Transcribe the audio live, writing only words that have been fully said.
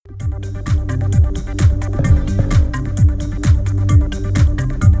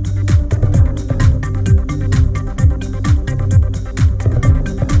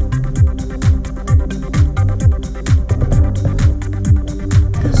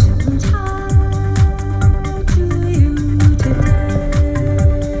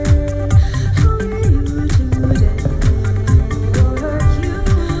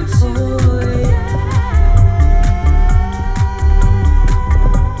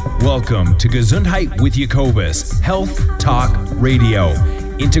Welcome to Gesundheit with Jacobus, Health Talk Radio,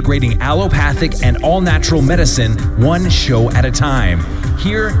 integrating allopathic and all-natural medicine one show at a time.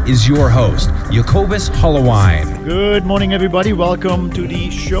 Here is your host, Jacobus Hollowine. Good morning, everybody. Welcome to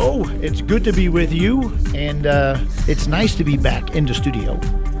the show. It's good to be with you, and it's nice to be back in the studio.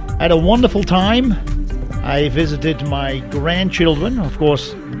 I had a wonderful time. I visited my grandchildren. Of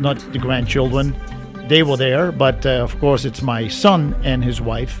course, not the grandchildren. They were there, but of course, it's my son and his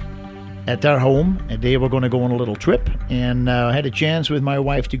wife at their home, and they were going to go on a little trip, and I had a chance with my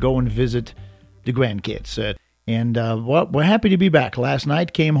wife to go and visit the grandkids. We're happy to be back. Last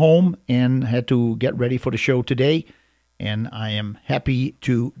night came home and had to get ready for the show today, and I am happy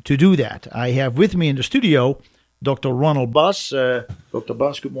to do that. I have with me in the studio Dr. Ronald Buss. Dr.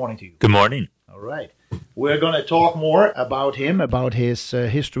 Buss, good morning to you. Good morning. All right. We're going to talk more about him, about his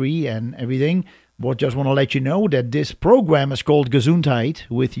history and everything. But just want to let you know that this program is called Gesundheit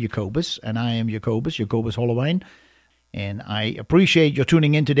with Jacobus, and I am Jacobus Hollowine. And I appreciate your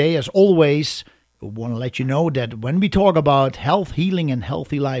tuning in today. As always, I want to let you know that when we talk about health, healing, and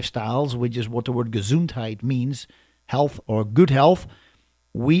healthy lifestyles, which is what the word Gesundheit means, health or good health,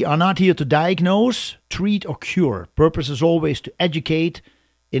 we are not here to diagnose, treat, or cure. Purpose is always to educate,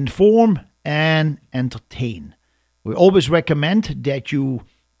 inform, and entertain. We always recommend that you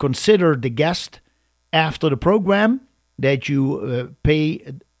consider the guest after the program, that you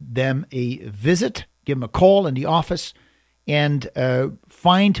pay them a visit, give them a call in the office, and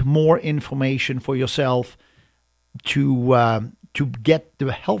find more information for yourself to get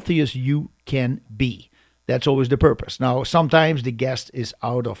the healthiest you can be. That's always the purpose. Now, sometimes the guest is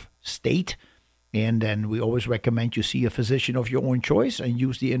out of state, and then we always recommend you see a physician of your own choice and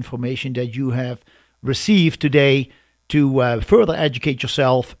use the information that you have received today to further educate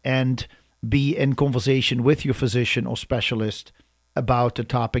yourself and be in conversation with your physician or specialist about the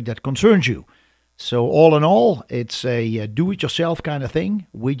topic that concerns you. So all in all, it's a do-it-yourself kind of thing.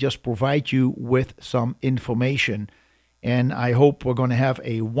 We just provide you with some information, and I hope we're going to have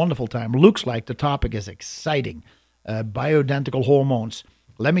a wonderful time. Looks like the topic is exciting. Bioidentical hormones.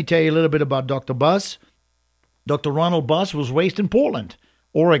 Let me tell you a little bit about Dr. Buss. Dr. Ronald Buss was raised in Portland,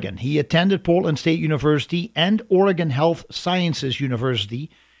 Oregon. He attended Portland State University and Oregon Health Sciences University,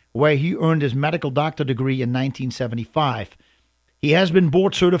 where he earned his medical doctor degree in 1975. He has been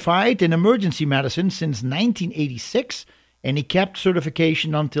board certified in emergency medicine since 1986, and he kept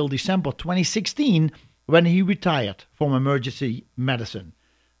certification until December 2016 when he retired from emergency medicine.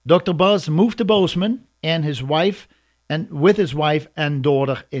 Dr. Buss moved to Bozeman with his wife and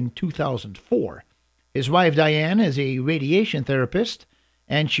daughter in 2004. His wife Diane is a radiation therapist,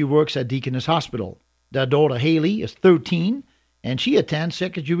 and she works at Deaconess Hospital. Their daughter Haley is 13, and she attends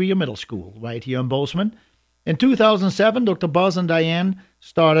Secretary Middle School right here in Bozeman. In 2007, Dr. Buss and Diane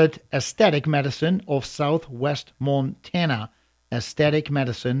started Aesthetic Medicine of Southwest Montana. Aesthetic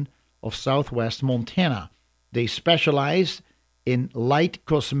Medicine of Southwest Montana. They specialize in light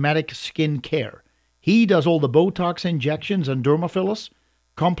cosmetic skin care. He does all the Botox injections and derma fillers,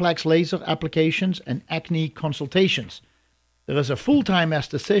 complex laser applications, and acne consultations. There is a full-time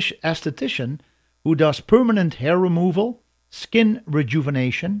esthetician who does permanent hair removal, skin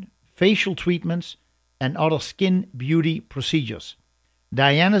rejuvenation, facial treatments, and other skin beauty procedures.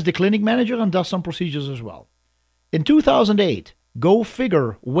 Diane is the clinic manager and does some procedures as well. In 2008, Go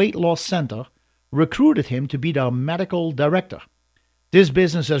Figure Weight Loss Center recruited him to be their medical director. This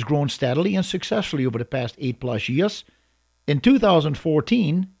business has grown steadily and successfully over the past 8+ years. In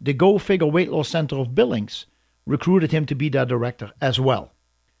 2014, the Go Figure Weight Loss Center of Billings recruited him to be their director as well.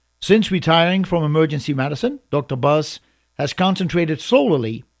 Since retiring from emergency medicine, Dr. Buss has concentrated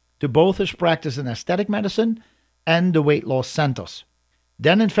solely to both his practice in aesthetic medicine and the weight loss centers.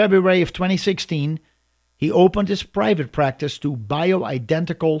 Then in February of 2016, he opened his private practice to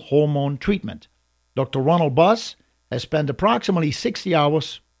bioidentical hormone treatment. Dr. Ronald Buss has spent approximately 60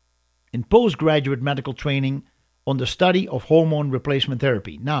 hours in postgraduate medical training on the study of hormone replacement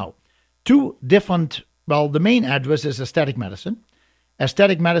therapy. Now, the main address is Aesthetic Medicine.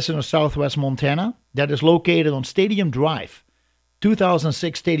 Aesthetic Medicine of Southwest Montana, that is located on Stadium Drive,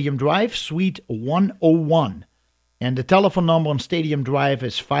 2006 Stadium Drive, Suite 101. And the telephone number on Stadium Drive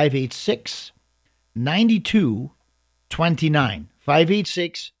is 586-9229.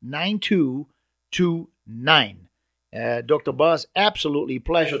 586-9229. Dr. Buss, absolutely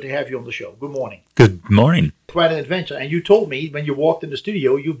pleasure to have you on the show. Good morning. Good morning. Quite an adventure. And you told me when you walked in the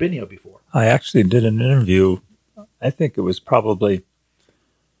studio, you've been here before. I actually did an interview, I think it was probably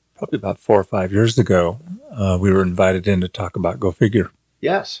about 4 or 5 years ago. We were invited in to talk about Go Figure.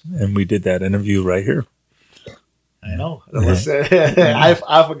 Yes. And we did that interview right here. I know. That was,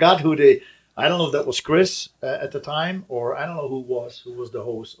 I forgot who I don't know if that was Chris at the time, or I don't know who was the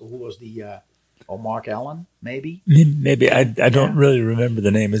host, or who was or Mark Allen, maybe? Maybe. I don't really remember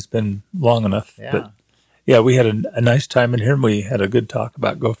the name. It's been long enough. Yeah. But yeah, we had a nice time in here, and we had a good talk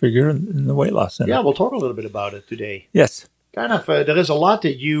about Go Figure in the weight loss center. Yeah, we'll talk a little bit about it today. Yes. Kind of, there is a lot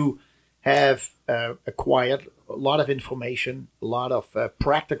that you have acquired, a lot of information, a lot of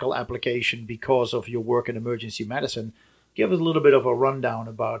practical application because of your work in emergency medicine. Give us a little bit of a rundown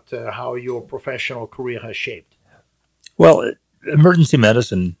about how your professional career has shaped. Well, emergency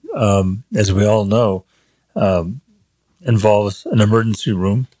medicine, as we all know, involves an emergency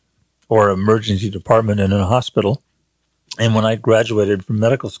room or emergency department in a hospital. And when I graduated from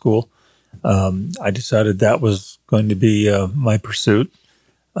medical school, I decided that was going to be my pursuit.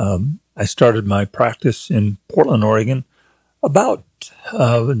 I started my practice in Portland, Oregon, about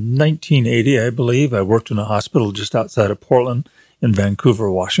 1980, I believe. I worked in a hospital just outside of Portland in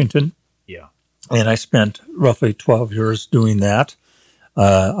Vancouver, Washington. Yeah. And I spent roughly 12 years doing that.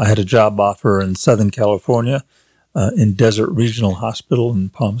 I had a job offer in Southern California in Desert Regional Hospital in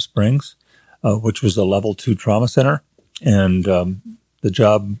Palm Springs, which was a level 2 trauma center. And the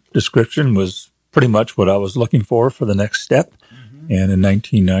job description was pretty much what I was looking for the next step. Mm-hmm. And in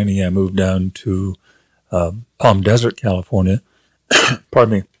 1990, I moved down to Palm Desert, California.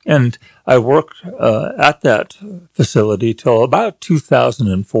 Pardon me. And I worked at that facility till about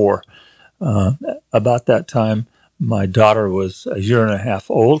 2004. About that time, my daughter was a year and a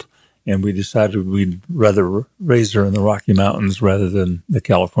half old, and we decided we'd rather raise her in the Rocky Mountains rather than the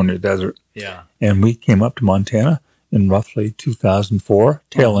California desert. Yeah. And we came up to Montana in roughly 2004,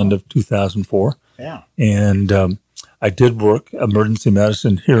 tail end of 2004. Yeah. And I did work emergency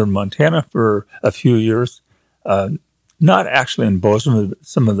medicine here in Montana for a few years, not actually in Bozeman, but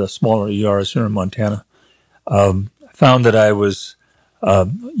some of the smaller ERs here in Montana. I found that I was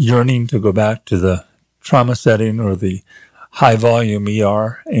yearning to go back to the trauma setting or the high volume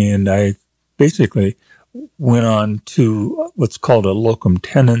ER, and I basically went on to what's called a locum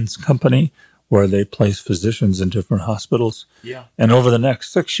tenens company, where they place physicians in different hospitals. Yeah. And over the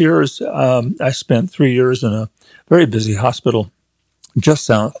next 6 years, I spent 3 years in a very busy hospital just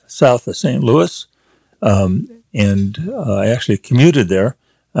south of St. Louis, and I actually commuted there.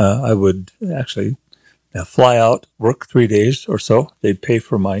 I would actually fly out, work 3 days or so. They'd pay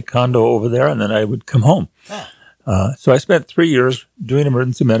for my condo over there, and then I would come home. Oh. So I spent 3 years doing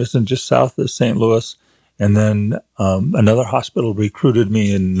emergency medicine just south of St. Louis, and then another hospital recruited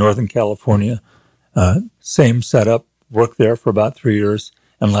me in Northern California. Same setup, worked there for about 3 years,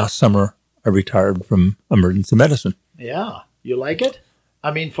 and last summer I retired from emergency medicine. Yeah, you like it?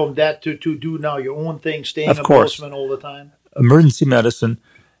 I mean, from that to do now your own thing, staying in Bozeman all the time? Emergency medicine,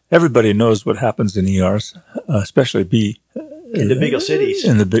 everybody knows what happens in ERs, especially in the bigger cities.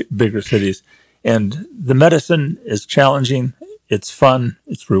 In the bigger cities. And the medicine is challenging, it's fun,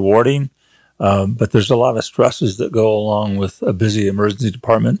 it's rewarding, but there's a lot of stresses that go along with a busy emergency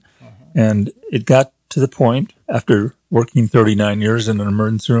department. Mm-hmm. And it got to the point, after working 39 years in an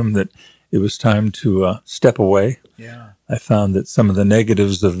emergency room, that it was time to step away. Yeah. I found that some of the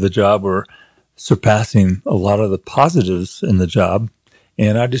negatives of the job were surpassing a lot of the positives in the job.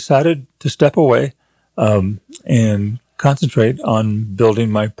 And I decided to step away and concentrate on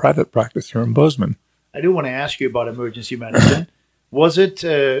building my private practice here in Bozeman. I do want to ask you about emergency medicine. Was it,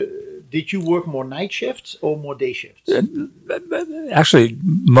 did you work more night shifts or more day shifts? Actually,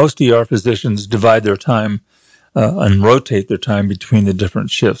 most ER physicians divide their time and rotate their time between the different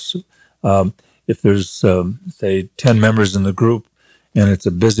shifts. If there's, say, 10 members in the group and it's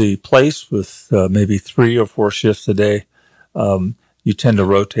a busy place with maybe 3 or 4 shifts a day, you tend to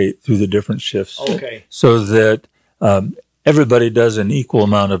rotate through the different shifts. Okay. So that everybody does an equal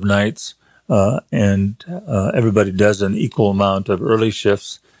amount of nights and everybody does an equal amount of early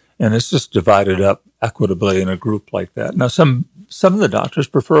shifts. And it's just divided up equitably in a group like that. Now, some of the doctors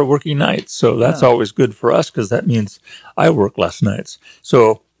prefer working nights, so that's always good for us because that means I work less nights.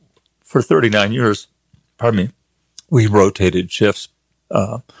 So for 39 years, we rotated shifts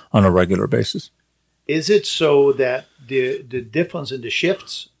on a regular basis. Is it so that the difference in the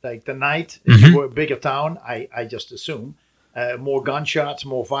shifts, like the night, if you were a bigger town, I just assume, more gunshots,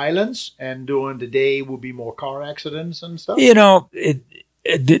 more violence, and during the day would be more car accidents and stuff? You know, it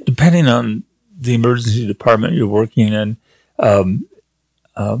depending on the emergency department you're working in,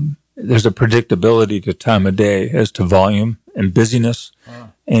 there's a predictability to time of day as to volume and busyness.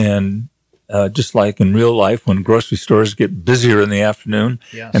 And just like in real life, when grocery stores get busier in the afternoon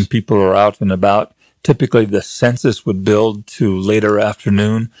and people are out and about, typically the census would build to later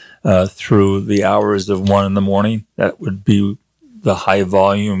afternoon through the hours of 1 in the morning. That would be the high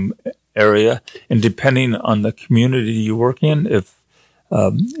volume area. And depending on the community you work in,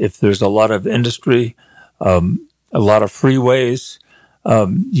 if there's a lot of industry, a lot of freeways,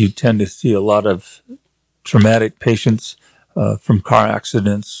 you tend to see a lot of traumatic patients from car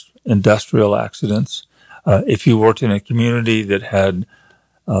accidents, industrial accidents. If you worked in a community that had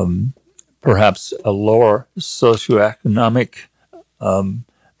perhaps a lower socioeconomic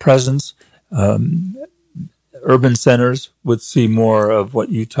presence, urban centers would see more of what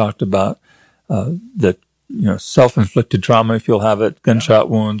you talked about, the self-inflicted trauma, if you'll have it, gunshot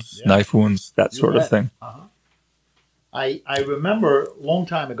wounds, knife wounds, that sort of thing. I remember a long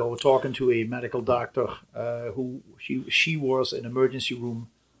time ago talking to a medical doctor who she was an emergency room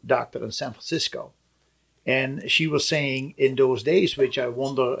doctor in San Francisco. And she was saying in those days, which I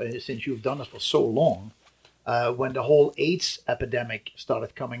wonder, since you've done it for so long, when the whole AIDS epidemic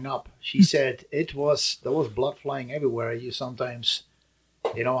started coming up, she said there was blood flying everywhere. You sometimes,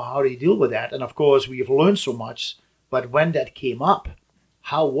 how do you deal with that? And of course, we've learned so much. But when that came up,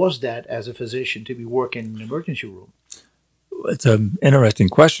 how was that as a physician to be working in an emergency room? It's an interesting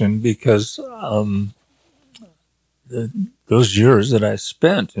question because those years that I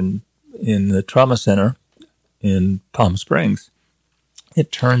spent in the trauma center in Palm Springs,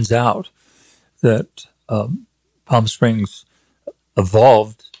 it turns out that Palm Springs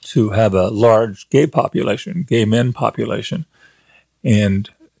evolved to have a large gay men population. And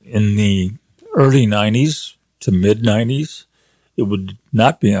in the early 90s to mid 90s, it would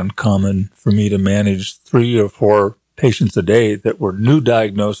not be uncommon for me to manage 3 or 4 patients a day that were new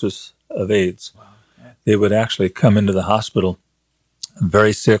diagnosis of AIDS. Wow. Yeah. They would actually come into the hospital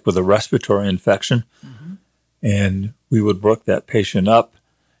very sick with a respiratory infection. Mm-hmm. And we would work that patient up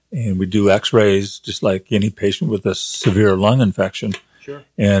and we do x-rays just like any patient with a severe lung infection. Sure.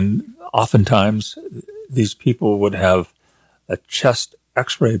 And oftentimes these people would have a chest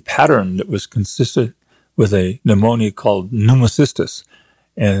x-ray pattern that was consistent with a pneumonia called pneumocystis.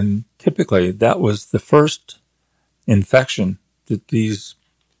 And typically that was the first infection that these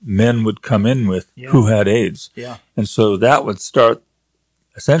men would come in with who had AIDS. Yeah. And so that would start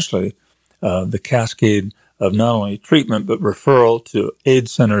essentially the cascade of not only treatment but referral to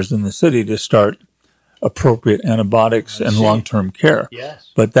AIDS centers in the city to start appropriate antibiotics and long-term care.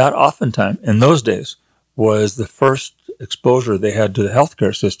 Yes. But that oftentimes, in those days, was the first exposure they had to the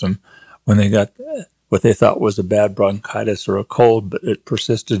healthcare system when they got what they thought was a bad bronchitis or a cold, but it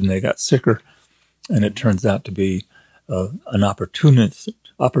persisted and they got sicker. And it turns out to be an opportunistic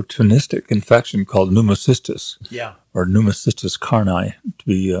infection called pneumocystis, or pneumocystis carni, to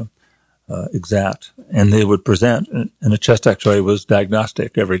be exact. And they would present, and a chest X-ray was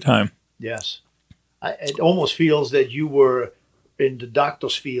diagnostic every time. Yes. It almost feels that you were in the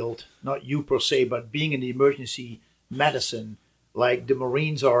doctor's field, not you per se, but being in the emergency medicine, like the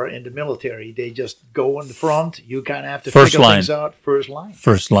Marines are in the military. They just go in the front. You kind of have to figure things out. First line.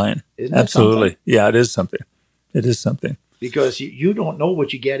 First line. Isn't Absolutely. It yeah, it is something. It is something. Because you don't know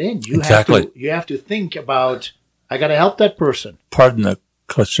what you get in. You Exactly. You have to think about, I got to help that person. Pardon the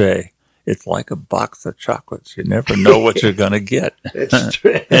cliche. It's like a box of chocolates. You never know what you're going to get. It's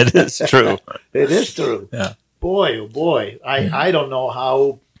true. It is true. It is true. Yeah. Boy, oh boy. I don't know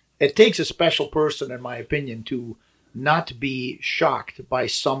how. It takes a special person, in my opinion, to not be shocked by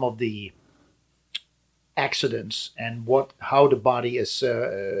some of the accidents and how the body is,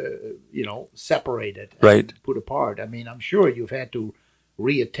 separated and put apart. I mean, I'm sure you've had to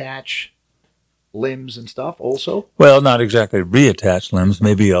reattach limbs and stuff also. Well, not exactly reattach limbs.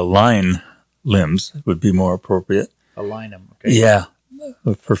 Maybe align limbs would be more appropriate. Align them. Okay. Yeah,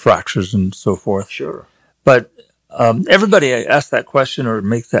 for fractures and so forth. Sure. But everybody asks that question or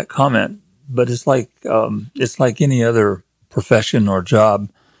makes that comment. But it's like any other profession or job.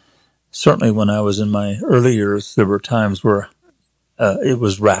 Certainly, when I was in my early years, there were times where it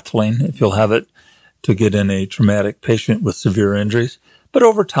was rattling, if you'll have it, to get in a traumatic patient with severe injuries. But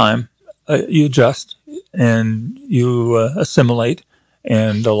over time, you adjust and you assimilate,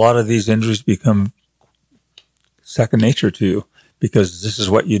 and a lot of these injuries become second nature to you because this is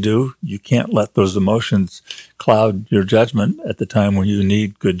what you do. You can't let those emotions cloud your judgment at the time when you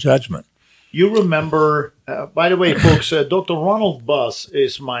need good judgment. You remember, by the way, folks, Dr. Ronald Buss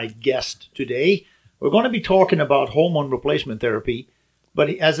is my guest today. We're going to be talking about hormone replacement therapy, but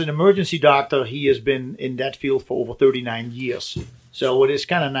as an emergency doctor, he has been in that field for over 39 years. So it is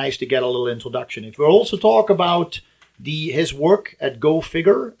kind of nice to get a little introduction. If we'll also talk about his work at Go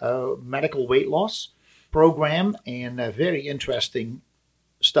Figure, medical weight loss program, and very interesting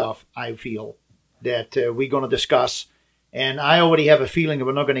stuff, I feel. that we're going to discuss. And I already have a feeling that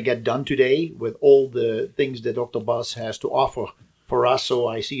we're not going to get done today with all the things that Dr. Buzz has to offer for us. So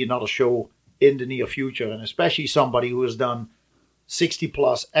I see another show in the near future, and especially somebody who has done 60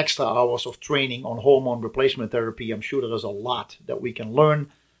 plus extra hours of training on hormone replacement therapy. I'm sure there is a lot that we can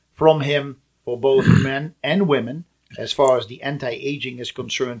learn from him for both men and women as far as the anti-aging is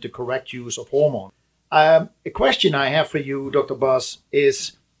concerned, the correct use of hormone. A question I have for you, Dr. Buzz,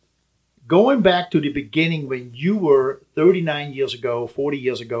 is going back to the beginning when you were 39 years ago, 40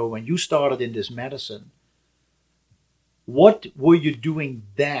 years ago, when you started in this medicine, what were you doing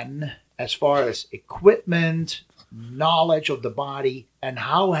then as far as equipment, knowledge of the body, and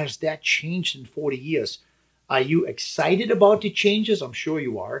how has that changed in 40 years? Are you excited about the changes? I'm sure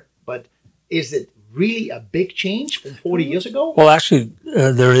you are, but is it really a big change from 40 years ago? Well, actually,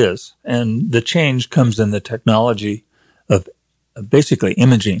 there is. And the change comes in the technology of basically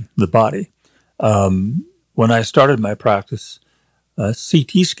imaging the body. When I started my practice,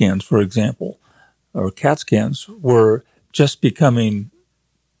 CT scans, for example, or CAT scans were just becoming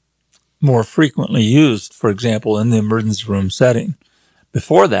more frequently used, for example, in the emergency room setting.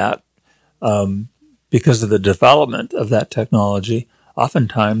 Before that, because of the development of that technology,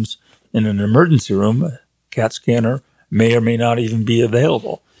 oftentimes in an emergency room, a CAT scanner may or may not even be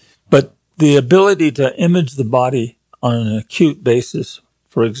available. But the ability to image the body on an acute basis,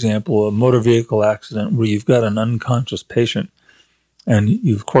 for example, a motor vehicle accident where you've got an unconscious patient, and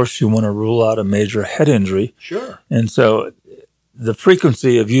of course you want to rule out a major head injury. Sure. And so the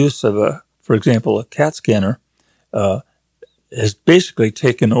frequency of use of, for example, a CAT scanner has basically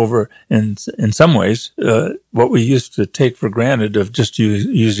taken over in some ways what we used to take for granted of just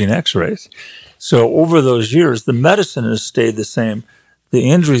using X-rays. So over those years, the medicine has stayed the same. The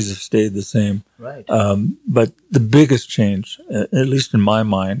injuries have stayed the same. Right. But the biggest change, at least in my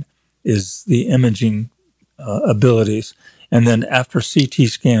mind, is the imaging abilities. And then after CT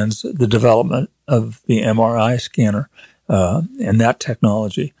scans, the development of the MRI scanner and that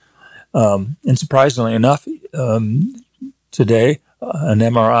technology. And surprisingly enough, today, an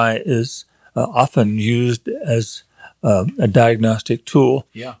MRI is often used as a diagnostic tool,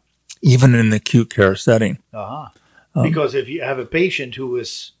 Yeah. even in the acute care setting. Uh-huh. Because if you have a patient who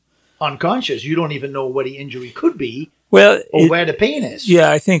is unconscious, you don't even know what the injury could be Well, or where the pain is.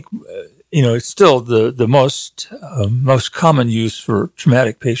 yeah, I think it's still the most common use for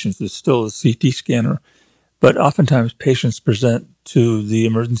traumatic patients is still the CT scanner, but oftentimes patients present to the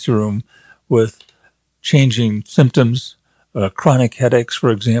emergency room with changing symptoms, chronic headaches, for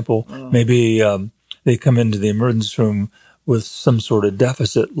example. Maybe they come into the emergency room with some sort of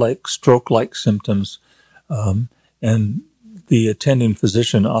deficit, like stroke-like symptoms, and the attending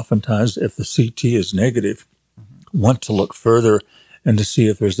physician oftentimes, if the CT is negative, want to look further and to see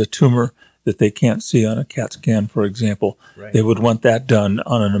if there's a tumor that they can't see on a CAT scan, for example. Right. They would want that done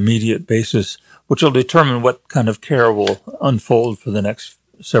on an immediate basis, which will determine what kind of care will unfold for the next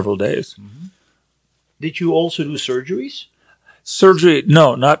several days. Mm-hmm. Did you also do surgeries? Surgery,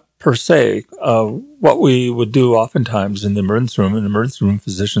 no, not per se. What we would do oftentimes in the emergency room, and emergency room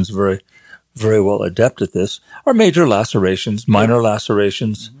physicians are very, very well adept at this, are major lacerations, minor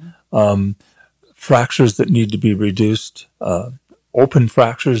lacerations, fractures that need to be reduced, open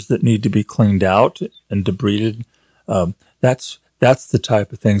fractures that need to be cleaned out and debrided. That's the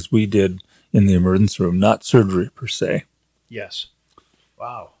type of things we did in the emergency room, not surgery per se. Yes.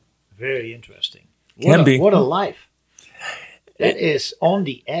 Wow. Very interesting. What a life. That is on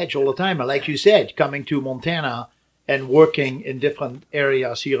the edge all the time. And like you said, coming to Montana and working in different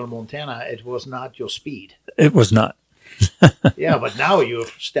areas here in Montana, it was not your speed. It was not. Yeah, but now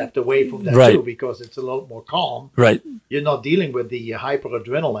you've stepped away from that Right. too because it's a little more calm. Right, You're not dealing with the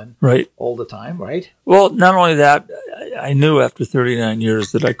hyperadrenaline right. all the time, right? Well, not only that, I knew after 39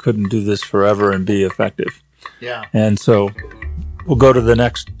 years that I couldn't do this forever and be effective. Yeah. And so we'll go to the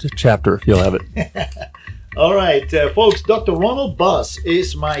next chapter if you'll have it. All right, folks, Dr. Ronald Buzz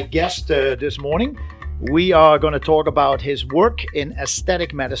is my guest this morning. We are going to talk about his work in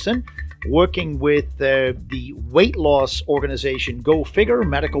aesthetic medicine, working with the weight loss organization Go Figure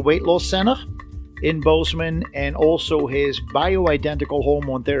Medical Weight Loss Center in Bozeman, and also his bioidentical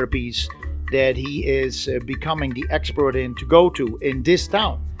hormone therapies that he is becoming the expert in to go to in this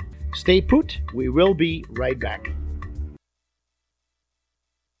town. Stay put. We will be right back.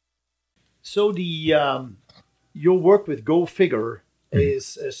 So your work with Go Figure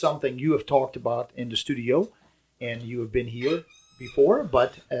is something you have talked about in the studio, and you have been here before.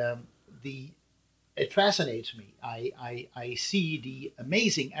 But it fascinates me. I see the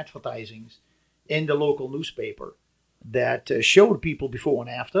amazing advertisings in the local newspaper that showed people before and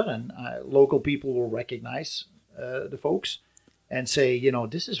after, and local people will recognize the folks and say,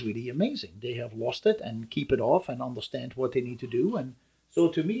 this is really amazing. They have lost it and keep it off and understand what they need to do. And so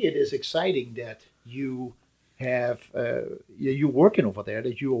to me, it is exciting that you have, you're working over there,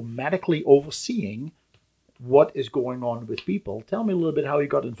 that you're medically overseeing what is going on with people. Tell me a little bit how you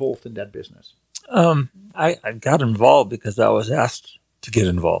got involved in that business. I got involved because I was asked to get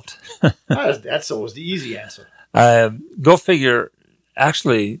involved. That's always the easy answer. Go figure.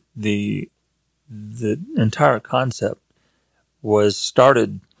 Actually, the entire concept was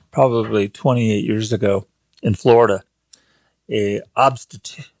started probably 28 years ago in Florida. A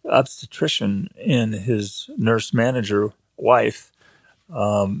obstetrician and his nurse manager wife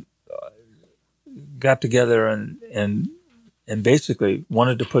got together and basically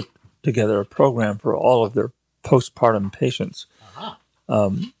wanted to put together a program for all of their postpartum patients. Uh-huh.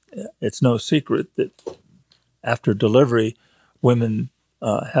 It's no secret that after delivery, women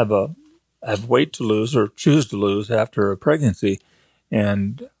have weight to lose or choose to lose after a pregnancy,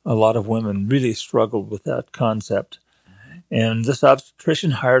 and a lot of women really struggled with that concept. And this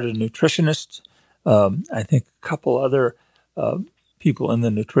obstetrician hired a nutritionist, I think a couple other people in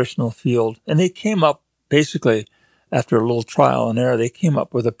the nutritional field, and they came up basically after a little trial and error. They came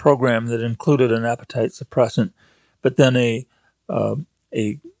up with a program that included an appetite suppressant, but then a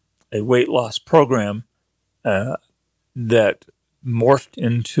weight loss program that morphed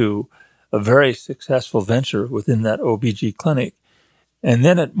into a very successful venture within that OBG clinic. And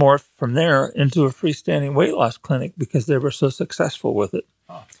then it morphed from there into a freestanding weight loss clinic because they were so successful with it.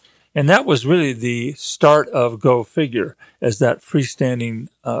 Oh. And that was really the start of Go Figure, as that freestanding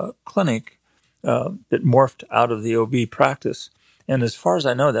clinic that morphed out of the OB practice. And as far as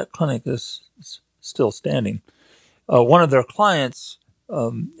I know, that clinic is still standing. One of their clients,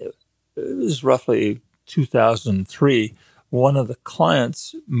 it was roughly 2003, one of the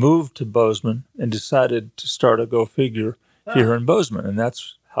clients moved to Bozeman and decided to start a Go Figure here in Bozeman, and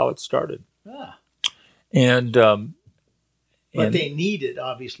that's how it started. Ah. But they needed,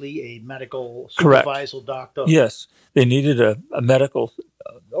 obviously, a medical supervisor, correct. Doctor. Yes, they needed a medical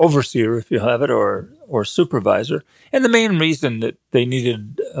overseer, if you have it, or supervisor. And the main reason that they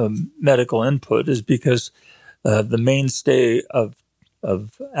needed medical input is because the mainstay of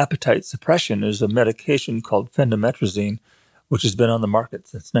appetite suppression is a medication called phendimetrazine, which has been on the market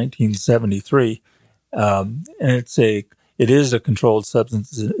since 1973, and it is a controlled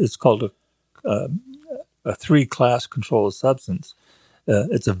substance. It's called a 3-class controlled substance.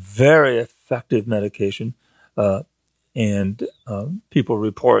 It's a very effective medication, and people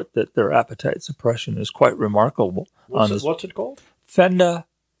report that their appetite suppression is quite remarkable. What's it called? Phenda,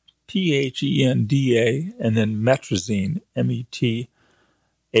 Phenda, and then metrazine, metazine.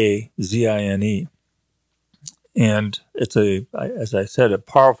 And it's as I said, a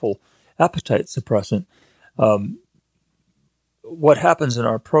powerful appetite suppressant. What happens in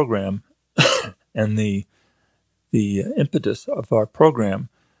our program and the impetus of our program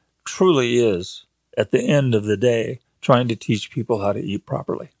truly is, at the end of the day, trying to teach people how to eat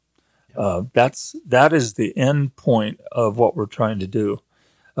properly. That is the end point of what we're trying to do.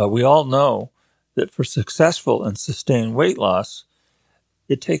 We all know that for successful and sustained weight loss,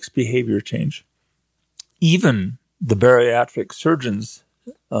 it takes behavior change. Even the bariatric surgeons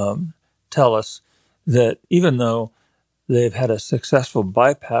tell us that even though they've had a successful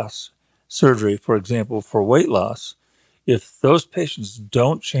bypass surgery, for example, for weight loss, if those patients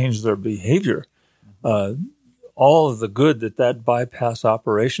don't change their behavior, all of the good that bypass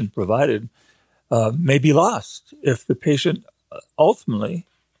operation provided may be lost if the patient ultimately,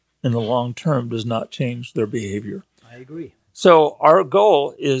 in the long term, does not change their behavior. I agree. So our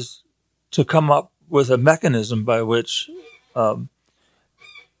goal is to come up with a mechanism by which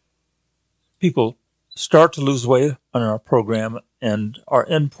people start to lose weight on our program, and our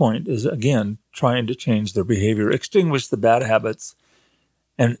endpoint is, again, trying to change their behavior, extinguish the bad habits,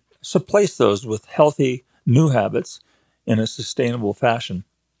 and replace those with healthy new habits in a sustainable fashion.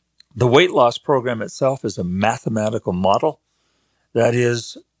 The weight loss program itself is a mathematical model. That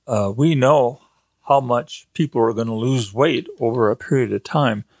is, we know how much people are going to lose weight over a period of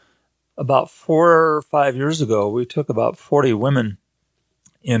time. About 4 or 5 years ago, we took about 40 women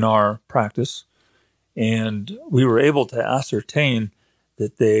in our practice, and we were able to ascertain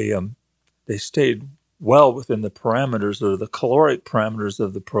that they stayed well within the parameters or the caloric parameters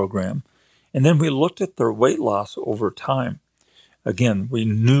of the program. And then we looked at their weight loss over time. Again, we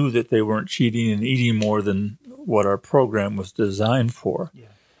knew that they weren't cheating and eating more than what our program was designed for. Yeah.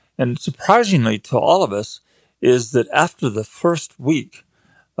 And surprisingly to all of us is that after the first week,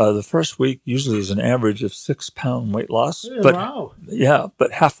 The first week usually is an average of 6-pound weight loss. Yeah, But wow. yeah,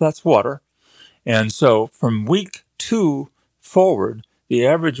 but half that's water. And so from week 2 forward, the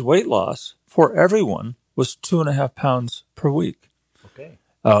average weight loss for everyone was 2.5 pounds per week. Okay.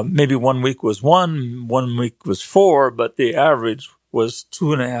 Maybe 1 week was 1 week was 4, but the average was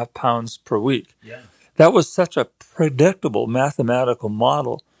 2.5 pounds per week. Yeah. That was such a predictable mathematical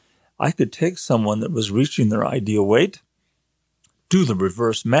model. I could take someone that was reaching their ideal weight, do the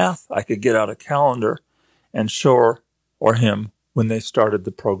reverse math. I could get out a calendar and show her or him when they started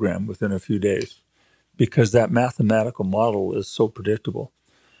the program within a few days, because that mathematical model is so predictable.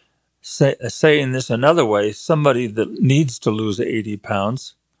 Saying this another way, somebody that needs to lose 80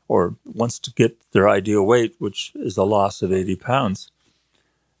 pounds or wants to get their ideal weight, which is a loss of 80 pounds,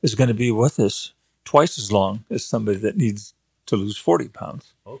 is going to be with us twice as long as somebody that needs to lose 40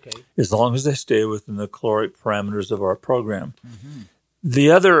 pounds, Okay. as long as they stay within the caloric parameters of our program. Mm-hmm. The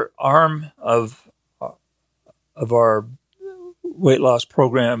other arm of our weight loss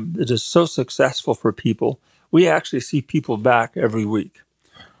program that is so successful for people, we actually see people back every week.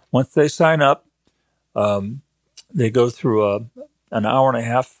 Once they sign up, they go through an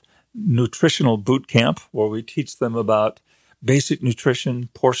hour-and-a-half nutritional boot camp where we teach them about basic nutrition,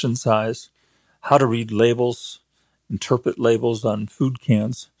 portion size, how to read labels, interpret labels on food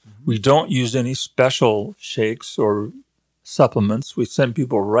cans. Mm-hmm. We don't use any special shakes or supplements. We send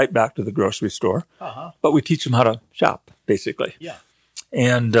people right back to the grocery store, but we teach them how to shop, basically. Yeah.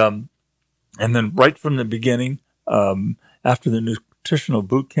 And then right from the beginning, after the nutritional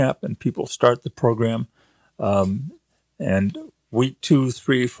boot camp and people start the program, and week 2,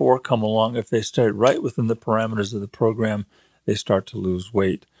 3, 4 come along, if they stay right within the parameters of the program, they start to lose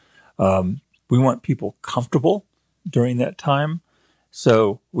weight. We want people comfortable during that time.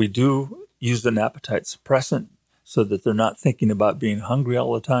 So we do use an appetite suppressant so that they're not thinking about being hungry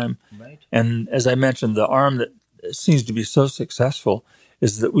all the time. Right. And as I mentioned, the arm that seems to be so successful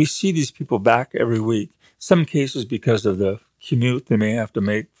is that we see these people back every week. Some cases because of the commute they may have to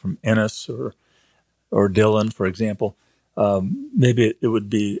make from Ennis or Dillon, for example. Maybe it would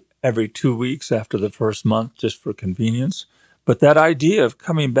be every 2 weeks after the first month just for convenience. But that idea of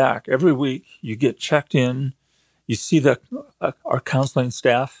coming back every week, you get checked in, you see our counseling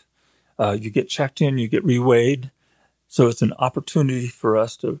staff, you get checked in, you get reweighed. So it's an opportunity for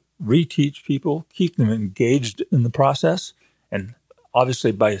us to reteach people, keep them engaged in the process, and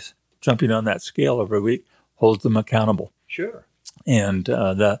obviously by jumping on that scale every week, holds them accountable. Sure. And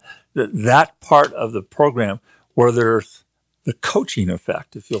that part of the program where there's the coaching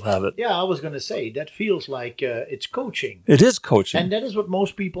effect, if you'll have it. Yeah, I was going to say, that feels like it's coaching. It is coaching. And that is what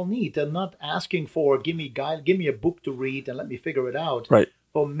most people need. They're not asking for, give me a book to read and let me figure it out. Right.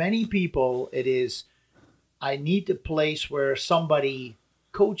 For many people, it is, I need a place where somebody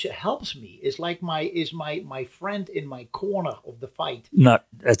helps me. It's like my friend in my corner of the fight.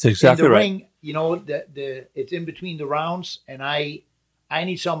 That's exactly in the right. ring, it's in between the rounds, and I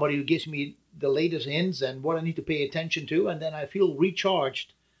need somebody who gives me the latest hints and what I need to pay attention to, and then I feel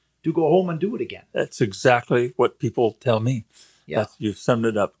recharged to go home and do it again. That's exactly what people tell me. Yeah. You've summed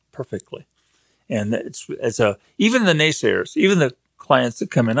it up perfectly. And even the naysayers, even the clients that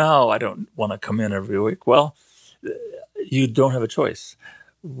come in, I don't want to come in every week. Well, you don't have a choice.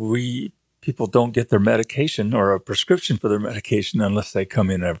 People don't get their medication or a prescription for their medication unless they come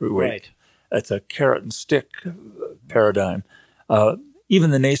in every week. Right. It's a carrot and stick paradigm.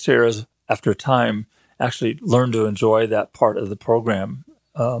 Even the naysayers, after time, actually learn to enjoy that part of the program.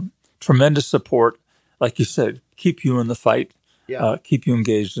 Tremendous support, like you said, keep you in the fight, keep you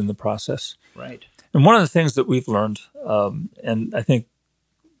engaged in the process. Right. And one of the things that we've learned, and I think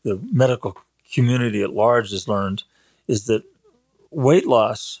the medical community at large has learned, is that weight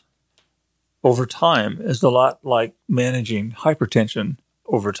loss over time is a lot like managing hypertension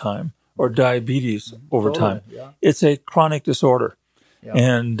over time or diabetes over time. Yeah. It's a chronic disorder. Yeah.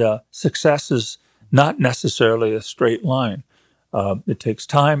 And success is not necessarily a straight line. It takes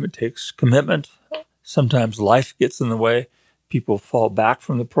time. It takes commitment. Sometimes life gets in the way. People fall back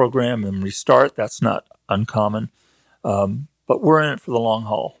from the program and restart. That's not uncommon. But we're in it for the long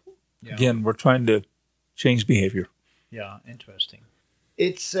haul. Yeah. Again, we're trying to change behavior. Yeah, interesting.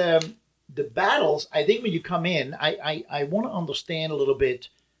 It's the battles. I think when you come in, I want to understand a little bit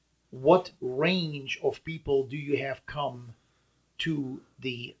what range of people do you have come to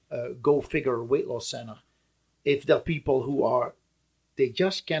the Go Figure Weight Loss Center. If they're people who they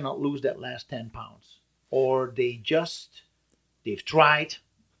just cannot lose that last 10 pounds, or they've tried,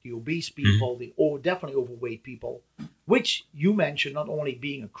 the obese people, the definitely overweight people, which you mentioned not only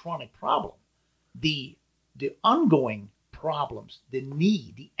being a chronic problem, the ongoing problems, the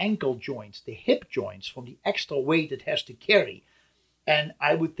knee, the ankle joints, the hip joints from the extra weight it has to carry. And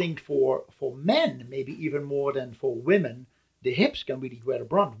I would think for men, maybe even more than for women, the hips can really grab a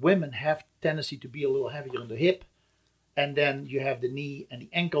brunt. Women have tendency to be a little heavier in the hip, and then you have the knee and the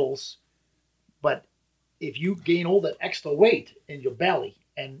ankles. But if you gain all that extra weight in your belly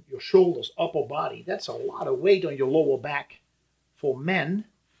and your shoulders, upper body, that's a lot of weight on your lower back for men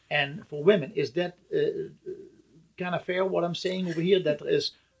and for women. Is that kind of fair what I'm saying over here? That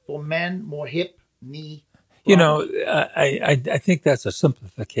is for men more hip, knee. You know, I think that's a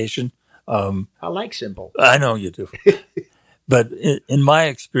simplification. I like simple. I know you do. But in my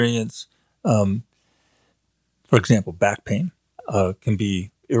experience, for example, back pain can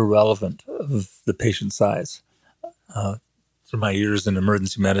be irrelevant of the patient size. Through my years in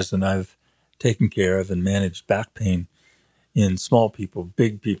emergency medicine, I've taken care of and managed back pain in small people,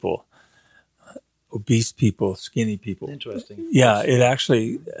 big people, obese people, skinny people. Interesting. Yeah, it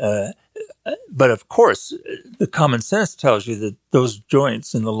actually, but of course, the common sense tells you that those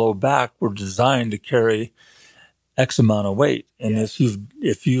joints in the low back were designed to carry X amount of weight. And Yes.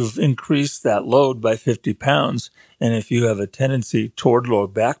 if you've increased that load by 50 pounds, and if you have a tendency toward low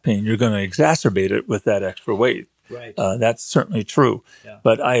back pain, you're going to exacerbate it with that extra weight. Right. That's certainly true. Yeah.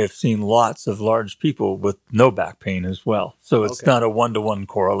 But I have seen lots of large people with no back pain as well. So it's Okay. not a one-to-one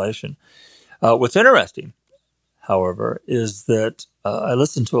correlation. What's interesting, however, is that I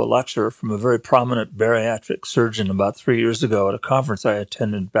listened to a lecture from a very prominent bariatric surgeon about 3 years ago at a conference I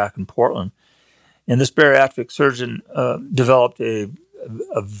attended back in Portland. And this bariatric surgeon developed a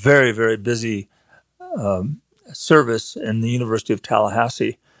very, very busy service in the University of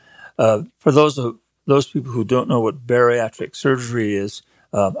Tallahassee. For those people who don't know what bariatric surgery is,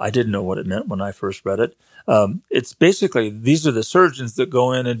 I didn't know what it meant when I first read it. It's basically, these are the surgeons that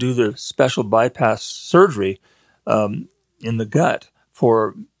go in and do the special bypass surgery in the gut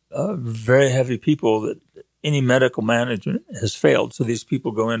for very heavy people that any medical management has failed. So these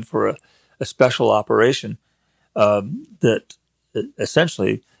people go in for a special operation that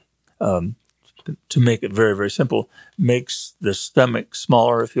essentially, to make it very, very simple, makes the stomach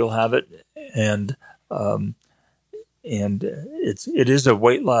smaller if you'll have it, and it is a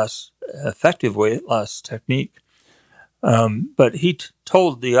effective weight loss technique. But he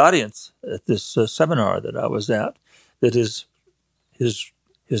told the audience at this seminar that I was at that his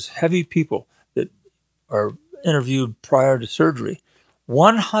heavy people that are interviewed prior to surgery,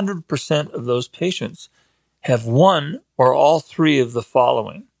 100% of those patients have one or all three of the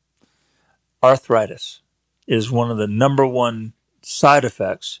following. Arthritis is one of the number one side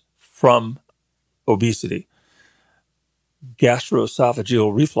effects from obesity.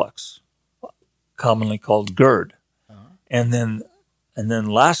 Gastroesophageal reflux, commonly called GERD. And then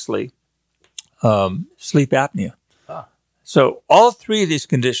lastly, sleep apnea. So all three of these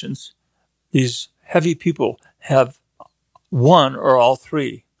conditions, these heavy people have one or all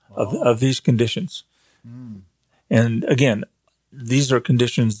three of these conditions. And again, these are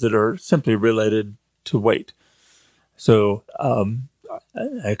conditions that are simply related to weight. So,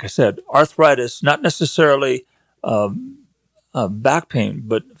 like I said, arthritis, not necessarily back pain,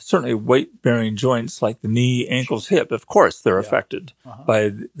 but certainly weight-bearing joints like the knee, ankles, hip. Of course, they're affected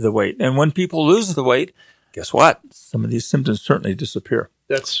by the weight. And when people lose the weight, guess what? Some of these symptoms certainly disappear.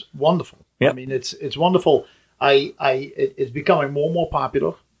 That's wonderful. Yep. I mean, it's wonderful. It's becoming more and more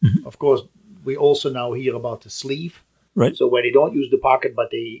popular. Mm-hmm. Of course, we also now hear about the sleeve. Right. So where they don't use the pocket, but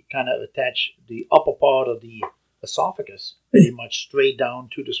they kind of attach the upper part of the esophagus pretty much straight down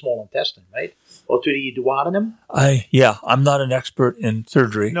to the small intestine, right? Or to the duodenum. I'm not an expert in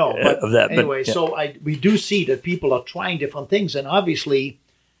surgery of that. Anyway, but, yeah. so we do see that people are trying different things. And obviously,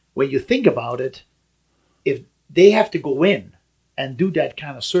 when you think about it, if they have to go in and do that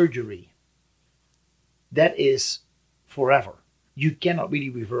kind of surgery, that is forever. You cannot really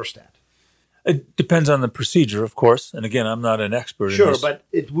reverse that. It depends on the procedure, of course. And again, I'm not an expert in Sure, this. but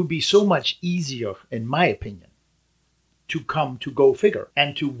it would be so much easier, in my opinion, to go figure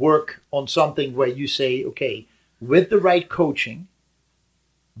and to work on something where you say, okay, with the right coaching,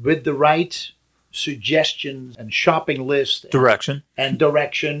 with the right suggestions and shopping list Direction. and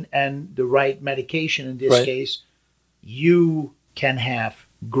direction and the right medication in this case, you can have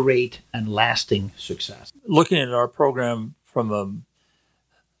great and lasting success. Looking at our program from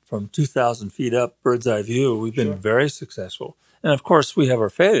 2,000 feet up, bird's eye view, we've been very successful. And of course, we have our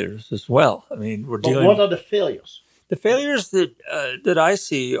failures as well. I mean, But what are the failures? The failures that I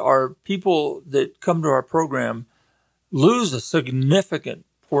see are people that come to our program lose a significant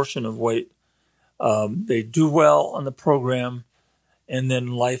portion of weight. They do well on the program, and then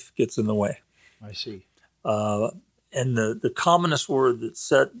life gets in the way. I see. And the commonest word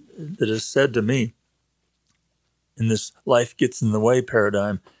that is said to me in this life gets in the way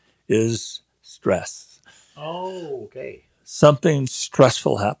paradigm is stress. Oh, okay. Something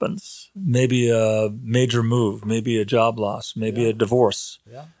stressful happens, maybe a major move, maybe a job loss, maybe a divorce,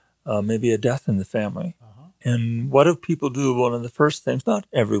 maybe a death in the family. And what do people do? One of the first things, not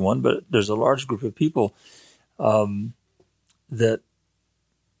everyone, but there's a large group of people that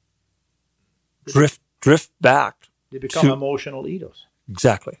drift back. They become emotional eaters.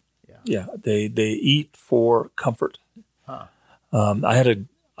 Exactly. Yeah. They eat for comfort. I had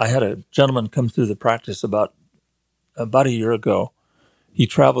a gentleman come through the practice about a year ago. He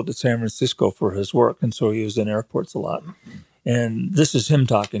traveled to San Francisco for his work, and so he was in airports a lot. And this is him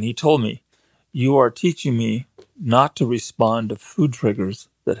talking. He told me, "You are teaching me not to respond to food triggers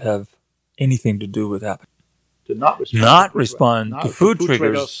that have anything to do with appetite. To not respond to food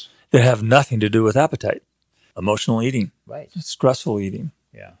triggers that have nothing to do with appetite. Emotional eating, stressful eating."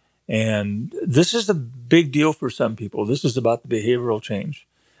 Yeah. And this is a big deal for some people. This is about the behavioral change.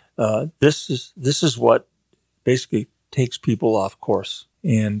 This is what basically takes people off course.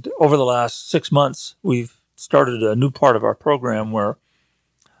 And over the last 6 months, we've started a new part of our program where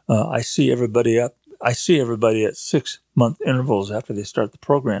I see everybody at 6-month intervals after they start the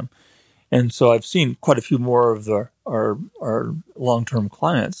program. And so I've seen quite a few more of our long-term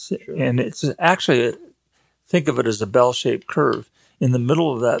clients. Sure. And it's actually, think of it as a bell-shaped curve. In the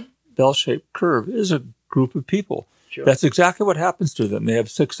middle of that bell-shaped curve is a group of people. Sure. That's exactly what happens to them. They have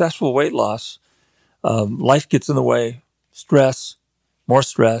successful weight loss. Life gets in the way, more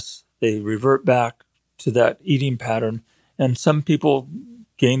stress. They revert back to that eating pattern. And some people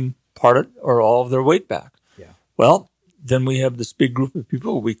gain part or all of their weight back. Yeah. Well, then we have this big group of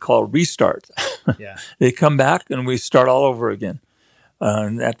people we call restart. Yeah. They come back and we start all over again.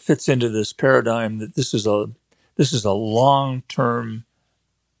 And that fits into this paradigm that this is a long-term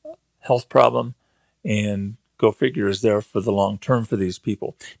health problem, and go figure is there for the long term for these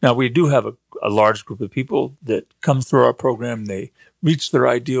people. Now, we do have a large group of people that come through our program. They reach their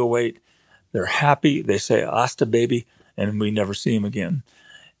ideal weight. They're happy. They say, "Hasta, baby," and we never see them again.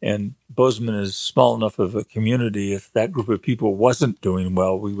 And Bozeman is small enough of a community. If that group of people wasn't doing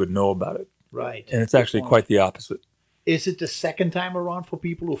well, we would know about it. Right. And it's actually quite the opposite. Is it the second time around for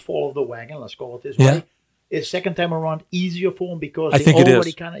people who follow the wagon? Let's call it this Yeah. way. Is second time around easier for them because I they think it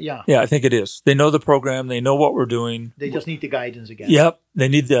already is. kind of, Yeah, I think it is. They know the program. They know what we're doing. They just need the guidance again. Yep. They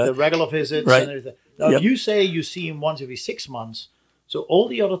need The regular visits Right. and everything. Now, Yep. if you say you see him once every 6 months, so all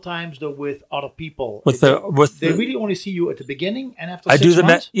the other times they're with other people, they really only see you at the beginning and after 6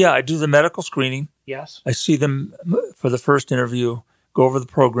 months? I do the medical screening. Yes. I see them for the first interview, go over the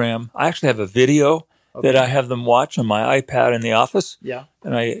program. I actually have a video that I have them watch on my iPad in the office. Yeah.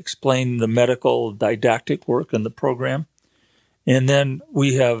 And I explain the medical didactic work in the program. And then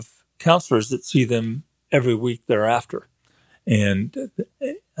we have counselors that see them every week thereafter. And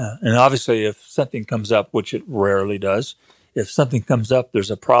obviously if something comes up, which it rarely does, if something comes up,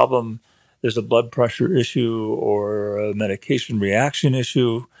 there's a problem, there's a blood pressure issue or a medication reaction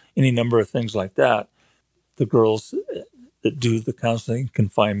issue, any number of things like that, the girls that do the counseling can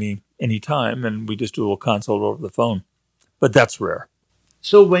find me anytime, and we just do a little consult over the phone. But that's rare.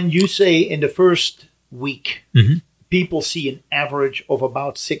 So when you say in the first week, people see an average of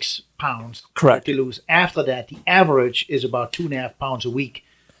about 6 pounds Correct. to lose. After that, the average is about 2.5 pounds a week.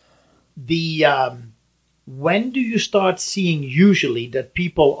 When do you start seeing usually that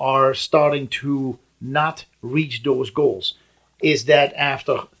people are starting to not reach those goals? Is that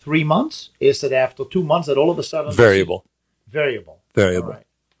after 3 months? Is that after 2 months that all of a sudden? Variable. Variable. Variable. All right.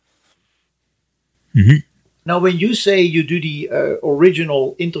 Now, when you say you do the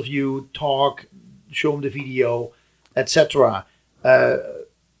original interview, talk, show them the video, etc.,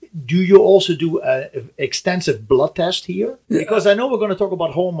 do you also do an extensive blood test here? Because I know we're going to talk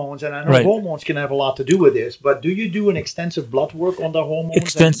about hormones, and I know hormones can have a lot to do with this, but do you do an extensive blood work on the hormones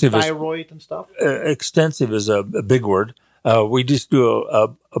Extensive and thyroid and stuff? Extensive is a big word. We just do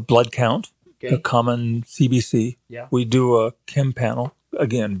a blood count, a common CBC. Yeah. We do a chem panel,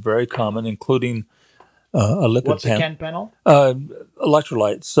 again, very common, including a lipid What's panel. a chem panel?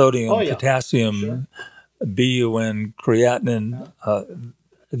 Electrolytes, sodium, Oh, yeah. potassium, BUN, creatinine.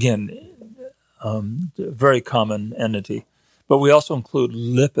 Again, very common entity. But we also include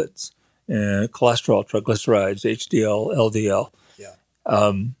lipids, cholesterol, triglycerides, HDL, LDL. Yeah.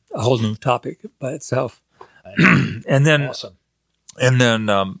 A whole new topic by itself. And then, Awesome. and then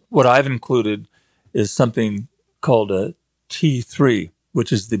what I've included is something called a T3,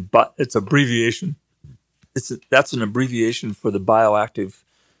 which is it's abbreviation. That's an abbreviation for the bioactive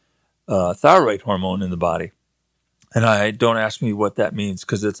thyroid hormone in the body. And don't ask me what that means,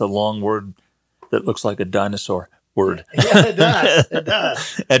 because it's a long word that looks like a dinosaur word. Yeah, it does. It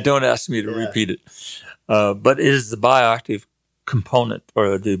does. And don't ask me to repeat it. But it is the bioactive component,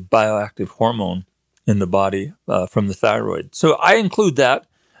 or the bioactive hormone in the body from the thyroid. So I include that,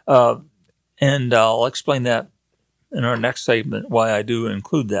 and I'll explain that in our next segment, why I do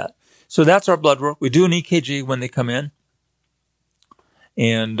include that. So that's our blood work. We do an EKG when they come in.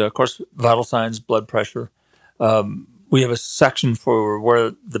 And, of course, vital signs, blood pressure. We have a section for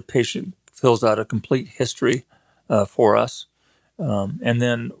where the patient fills out a complete history for us. And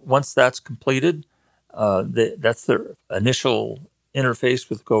then once that's completed, that's their initial interface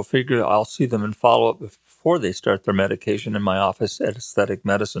with GoFigure. I'll see them in follow-up before they start their medication in my office at Aesthetic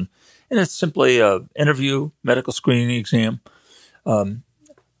Medicine. And it's simply an interview, medical screening exam.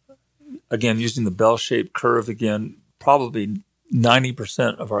 Again, using the bell-shaped curve again, probably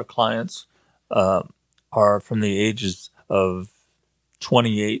 90% of our clients are from the ages of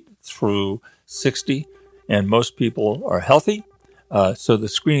 28 through 60, and most people are healthy. So the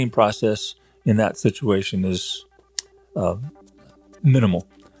screening process in that situation is minimal.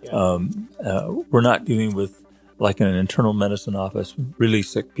 We're not dealing with, like in an internal medicine office, really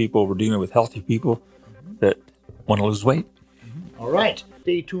sick people. We're dealing with healthy people that want to lose weight. All right.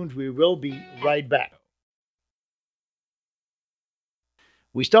 Stay tuned. We will be right back.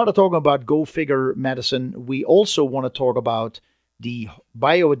 We started talking about GoFigure medicine. We also want to talk about the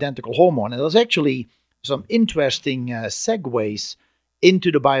bioidentical hormone. And there's actually some interesting segues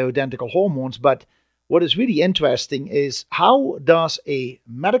into the bioidentical hormones. But what is really interesting is, how does a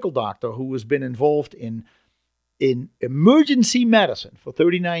medical doctor who has been involved in emergency medicine for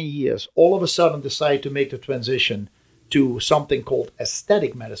 39 years all of a sudden decide to make the transition to something called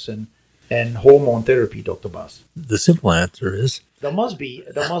aesthetic medicine and hormone therapy, Dr. Bas? The simple answer is there must be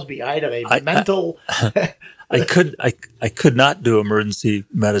either a mental. I could not do emergency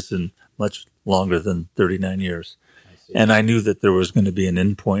medicine much longer than 39 years, and I knew that there was going to be an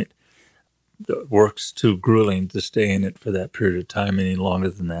endpoint. The work's too grueling to stay in it for that period of time any longer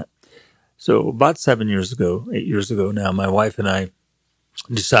than that. So about 8 years ago now, my wife and I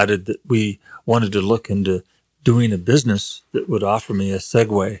decided that we wanted to look into doing a business that would offer me a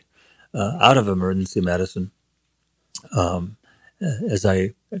segue out of emergency medicine as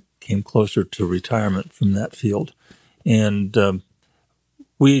I came closer to retirement from that field. And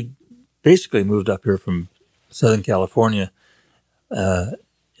we basically moved up here from Southern California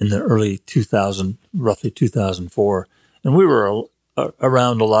in the early 2000, roughly 2004. And we were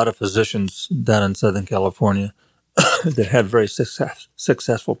around a lot of physicians down in Southern California that had very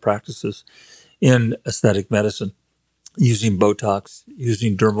successful practices in aesthetic medicine, using Botox,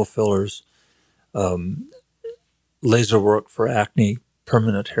 using dermal fillers, laser work for acne,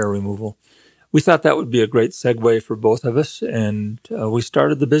 permanent hair removal. We thought that would be a great segue for both of us, and we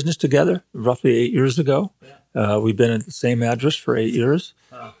started the business together roughly 8 years ago. We've been at the same address for 8 years.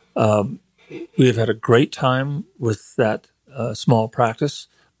 We have had a great time with that small practice.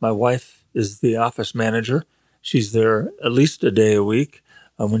 My wife is the office manager. She's there at least a day a week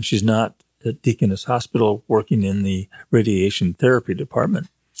when she's not at Deaconess Hospital working in the radiation therapy department.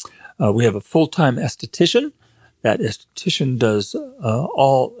 We have a full-time esthetician. That esthetician does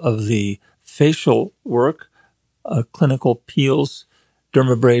all of the facial work, clinical peels,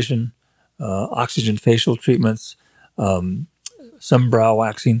 dermabrasion, oxygen facial treatments, some brow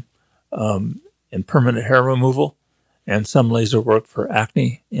waxing, and permanent hair removal, and some laser work for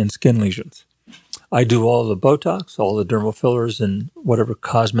acne and skin lesions. I do all the Botox, all the dermal fillers, and whatever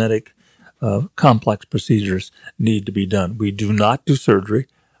cosmetic complex procedures need to be done. We do not do surgery.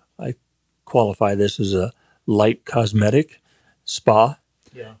 I qualify this as a light cosmetic spa.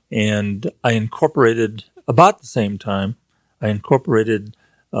 Yeah. And I incorporated, about the same time,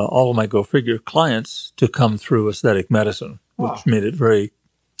 all of my GoFigure clients to come through aesthetic medicine, which made it very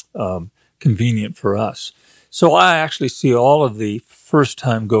convenient for us. So I actually see all of the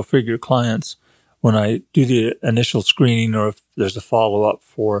first-time GoFigure clients when I do the initial screening, or if there's a follow-up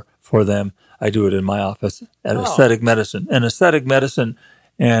for them. I do it in my office at Aesthetic Medicine. And Aesthetic Medicine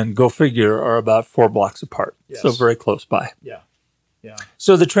and GoFigure are about 4 blocks apart, so very close by. Yeah.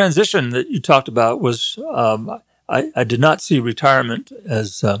 So the transition that you talked about was, I did not see retirement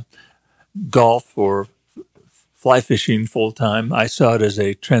as golf or fly fishing full-time. I saw it as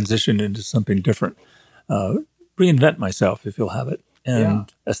a transition into something different. Reinvent myself, if you'll have it.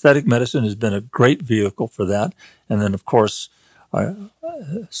 And aesthetic medicine has been a great vehicle for that. And then, of course,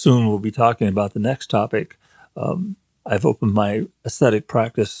 soon we'll be talking about the next topic. I've opened my aesthetic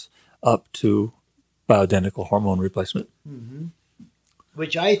practice up to bioidentical hormone replacement. Mm-hmm.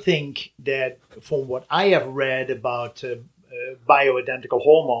 which I think that from what I have read about bioidentical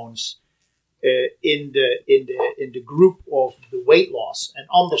hormones in the group of the weight loss and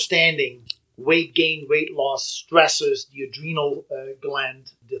understanding weight gain, weight loss, stresses, the adrenal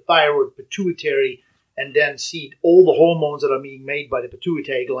gland, the thyroid, pituitary, and then see all the hormones that are being made by the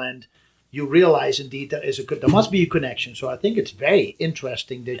pituitary gland, you realize indeed there must be a connection. So I think it's very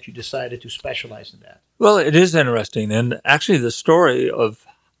interesting that you decided to specialize in that. Well, it is interesting. And actually the story of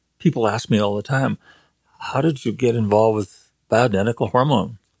people ask me all the time, how did you get involved with bioidentical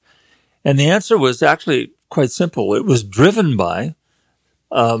hormone? And the answer was actually quite simple. It was driven by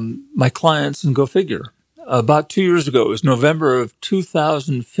my clients, and go figure. About 2 years ago, it was November of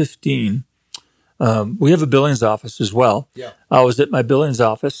 2015. We have a billings office as well. Yeah. I was at my billings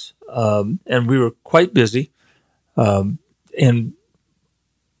office, and we were quite busy. And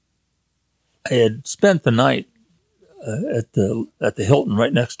I had spent the night at the Hilton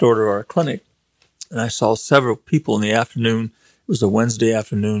right next door to our clinic, and I saw several people in the afternoon. It was a Wednesday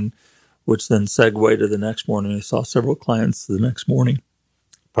afternoon, which then segued to the next morning. I saw several clients the next morning.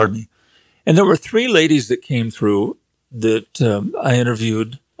 Pardon me. And there were 3 ladies that came through that I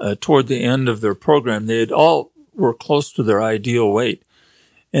interviewed toward the end of their program. They had all were close to their ideal weight.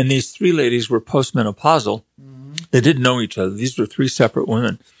 And these 3 ladies were postmenopausal. Mm-hmm. They didn't know each other. These were 3 separate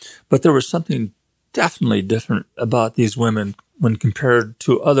women. But there was something definitely different about these women when compared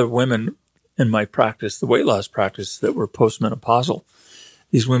to other women in my practice, the weight loss practice, that were postmenopausal.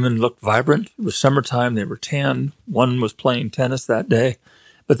 These women looked vibrant. It was summertime. They were tan. One was playing tennis that day.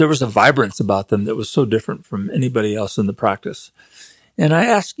 But there was a vibrance about them that was so different from anybody else in the practice. And I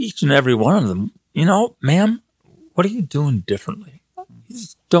asked each and every one of them, ma'am, what are you doing differently? You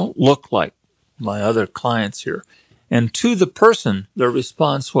just don't look like my other clients here. And to the person, their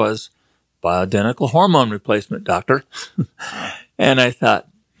response was, bioidentical hormone replacement, doctor. And I thought,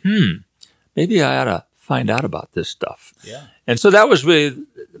 maybe I ought to find out about this stuff. Yeah. And so that was really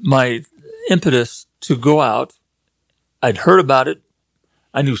my impetus to go out. I'd heard about it.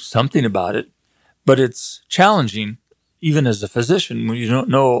 I knew something about it, but it's challenging, even as a physician, when you don't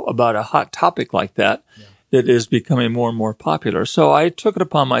know about a hot topic like that, that is becoming more and more popular. So I took it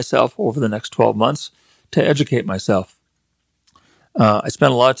upon myself over the next 12 months to educate myself. I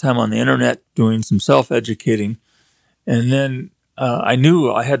spent a lot of time on the internet doing some self-educating, and then I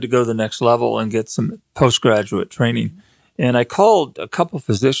knew I had to go to the next level and get some postgraduate training. And I called a couple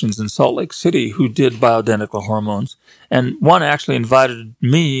physicians in Salt Lake City who did bioidentical hormones. And one actually invited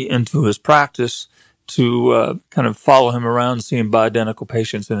me into his practice to kind of follow him around seeing bioidentical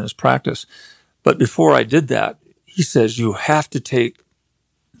patients in his practice. But before I did that, he says, you have to take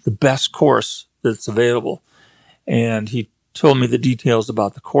the best course that's available. And he told me the details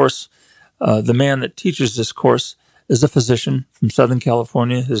about the course. The man that teaches this course is a physician from Southern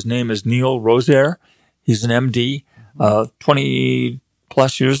California. His name is Neil Rozier. He's an MD. 20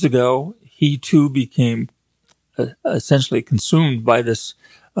 plus years ago, he too became essentially consumed by this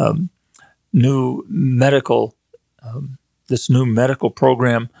new medical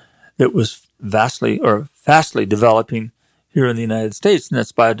program that was fastly developing here in the United States, and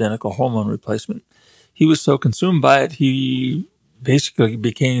that's bioidentical hormone replacement. He was so consumed by it, he basically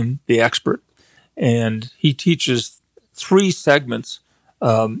became the expert, and he teaches 3 segments.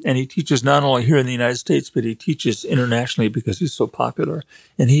 And he teaches not only here in the United States, but he teaches internationally because he's so popular.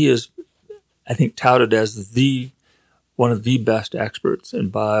 And he is, I think, touted as one of the best experts in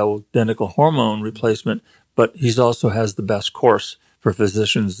bioidentical hormone replacement, but he also has the best course for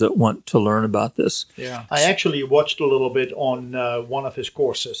physicians that want to learn about this. Yeah, I actually watched a little bit on one of his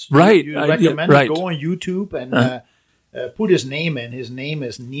courses. Right. You recommend it? Go on YouTube and put his name in. His name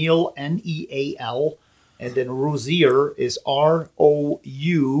is Neil, Neal. And then Rozier is Rouzier,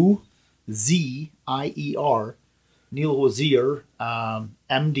 Neil Rozier,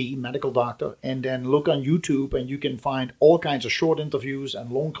 MD, medical doctor. And then look on YouTube and you can find all kinds of short interviews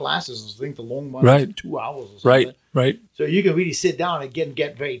and long classes. I think the long one is 2 hours or something. Right. So you can really sit down and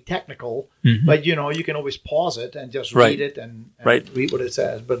get very technical. Mm-hmm. But, you can always pause it and just read it and read what it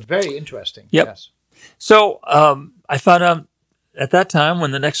says. But very interesting. Yep. Yes. So I found out at that time,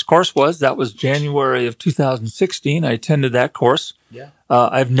 when the next course was, that was January of 2016, I attended that course. Yeah.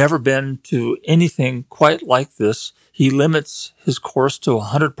 I've never been to anything quite like this. He limits his course to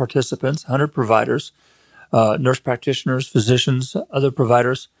 100 participants, 100 providers, nurse practitioners, physicians, other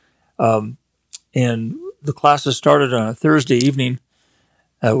providers. And the classes started on a Thursday evening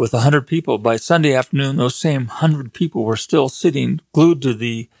with 100 people. By Sunday afternoon, those same 100 people were still sitting glued to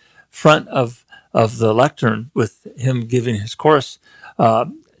the front of the lectern with him giving his course.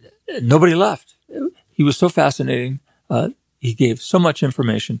 Nobody left. He was so fascinating. he gave so much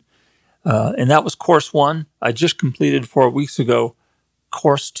information. And that was course 1. I just completed 4 weeks ago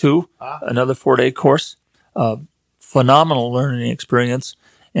course 2, another 4-day course. Phenomenal learning experience.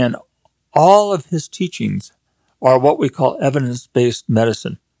 And all of his teachings are what we call evidence-based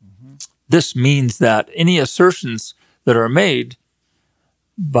medicine. Mm-hmm. This means that any assertions that are made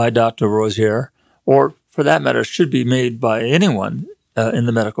by Dr. Rosier, or for that matter, should be made by anyone in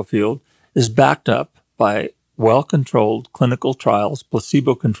the medical field, is backed up by well-controlled clinical trials,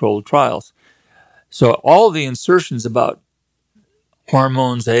 placebo-controlled trials. So all the insertions about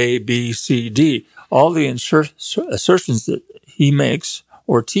hormones A, B, C, D, all the assertions that he makes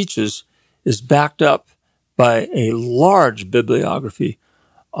or teaches is backed up by a large bibliography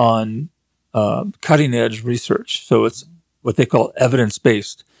on cutting-edge research. So it's what they call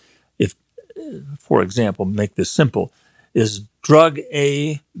evidence-based. If, for example, make this simple, is drug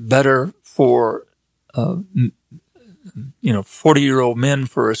A better for 40-year-old men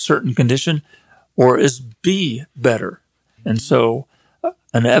for a certain condition, or is B better? And so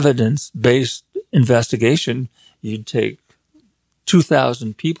an evidence-based investigation, you'd take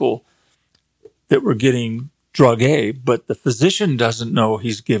 2,000 people that were getting drug A, but the physician doesn't know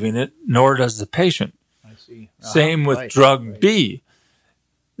he's giving it, nor does the patient. I see. Same with drug B.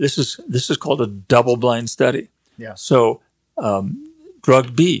 This is called a double-blind study. Yeah. So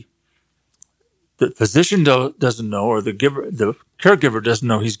drug B, the physician doesn't know, or the caregiver doesn't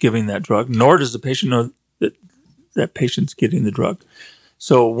know he's giving that drug, nor does the patient know that patient's getting the drug.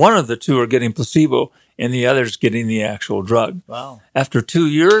 So one of the two are getting placebo, and the other's getting the actual drug. Wow. After 2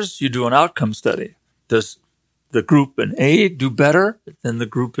 years, you do an outcome study. Does the group in A do better than the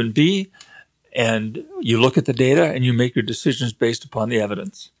group in B? And you look at the data and you make your decisions based upon the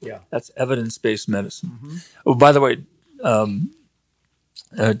evidence. Yeah. That's evidence-based medicine. Mm-hmm. Oh, by the way,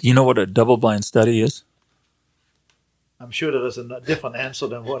 do you know what a double-blind study is? I'm sure there is a different answer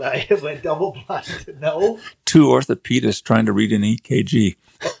than what I went double-blind. No? 2 orthopedists trying to read an EKG.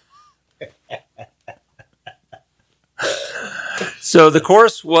 So the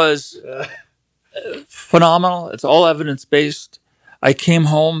course was phenomenal. It's all evidence-based. I came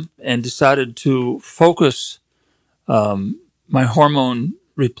home and decided to focus my hormone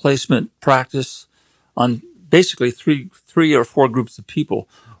replacement practice on basically three or four groups of people.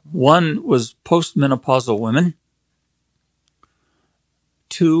 One was postmenopausal women.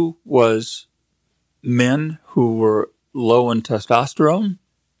 2 was men who were low in testosterone.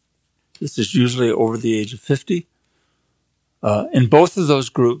 This is usually over the age of 50. In both of those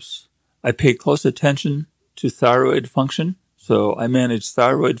groups, I paid close attention to thyroid function. So I manage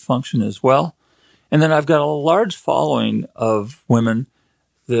thyroid function as well. And then I've got a large following of women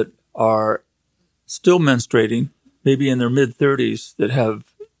that are still menstruating, maybe in their mid-30s, that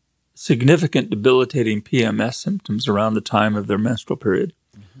have significant debilitating PMS symptoms around the time of their menstrual period.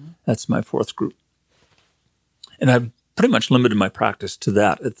 Mm-hmm. That's my 4th group. And I've pretty much limited my practice to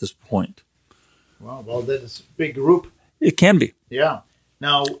that at this point. Wow, well, that's a big group. It can be. Yeah.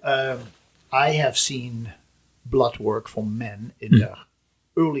 Now, I have seen blood work from men in their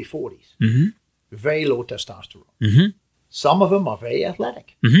early 40s. Mm-hmm. Very low testosterone. Mm-hmm. Some of them are very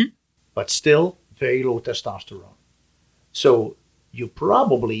athletic, but still very low testosterone. So you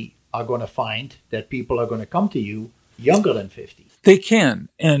probably are going to find that people are going to come to you younger than 50. They can.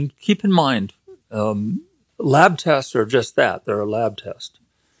 And keep in mind, lab tests are just that. They're a lab test.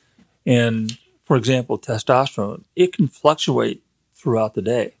 And, for example, testosterone, it can fluctuate throughout the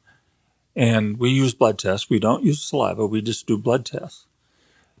day. And we use blood tests. We don't use saliva. We just do blood tests.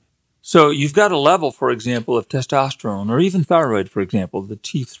 So you've got a level, for example, of testosterone, or even thyroid, for example. The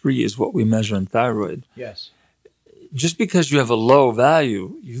T3 is what we measure in thyroid. Yes. Just because you have a low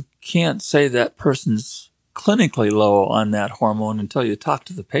value, you can't say that person's clinically low on that hormone until you talk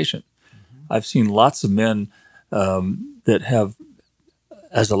to the patient. Mm-hmm. I've seen lots of men that have,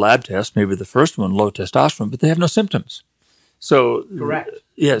 as a lab test, maybe the first one, low testosterone, but they have no symptoms. So, correct.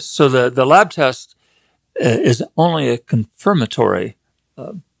 Yes. So the lab test is only a confirmatory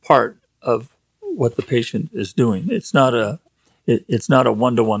part of what the patient is doing. It's not a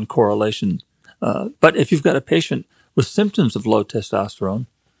one-to-one correlation. But if you've got a patient with symptoms of low testosterone,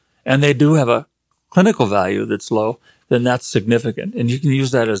 and they do have a clinical value that's low, then that's significant. And you can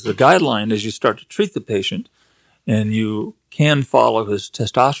use that as a guideline as you start to treat the patient, and you can follow his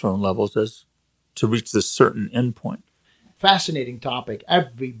testosterone levels as to reach this certain endpoint. Fascinating topic.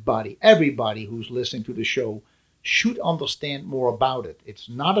 Everybody who's listening to the show should understand more about it. It's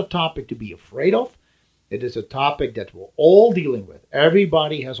not a topic to be afraid of. It is a topic that we're all dealing with.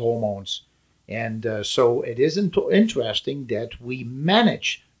 Everybody has hormones. And so it is interesting that we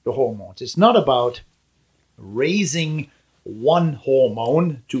manage the hormones. It's not about raising one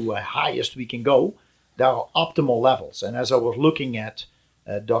hormone to a highest we can go. There are optimal levels. And as I was looking at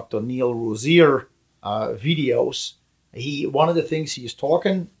Dr. Neil Rosier videos, one of the things he's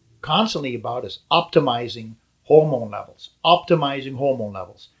talking constantly about is optimizing hormone levels.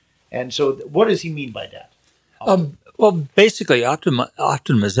 And so what does he mean by that? Well, basically,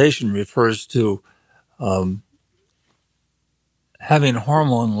 optimization refers to having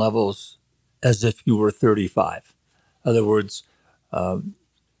hormone levels as if you were 35. In other words,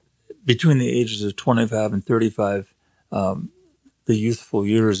 between the ages of 25 and 35, the youthful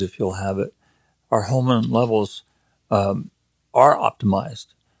years, if you'll have it, our hormone levels are optimized.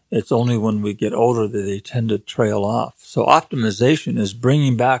 It's only when we get older that they tend to trail off. So optimization is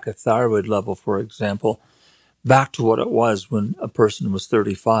bringing back a thyroid level, for example, back to what it was when a person was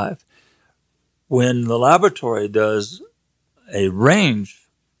 35. When the laboratory does a range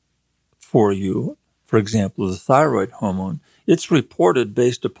for you, for example, the thyroid hormone, it's reported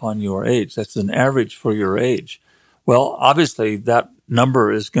based upon your age. That's an average for your age. Well, obviously, that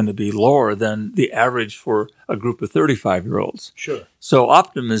number is going to be lower than the average for a group of 35-year-olds. Sure. So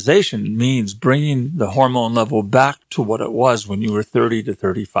optimization means bringing the hormone level back to what it was when you were 30 to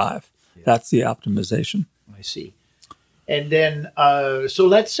 35. Yeah. That's the optimization. I see. And then, so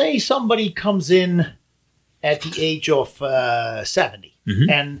let's say somebody comes in at the age of 70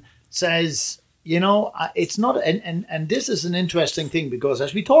 and says, it's not, and this is an interesting thing because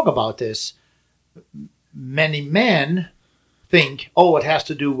as we talk about this, many men think, it has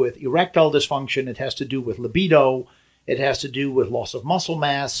to do with erectile dysfunction, it has to do with libido, it has to do with loss of muscle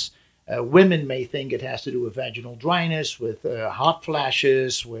mass. Women may think it has to do with vaginal dryness, with hot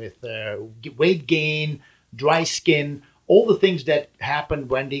flashes, with weight gain, dry skin, all the things that happen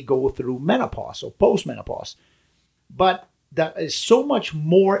when they go through menopause or postmenopause. But there is so much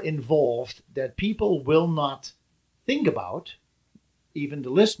more involved that people will not think about, even the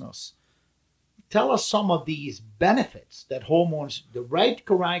listeners. Tell us some of these benefits that hormones, the right,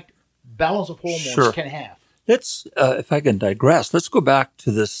 correct balance of hormones can have. Let's, if I can digress, let's go back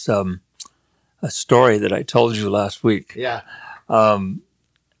to this a story that I told you last week. Yeah. And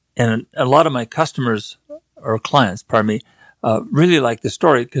a lot of my customers or clients, really like the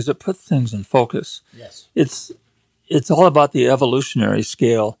story because it puts things in focus. Yes. It's all about the evolutionary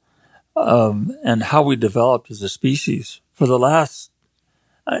scale and how we developed as a species. For the last,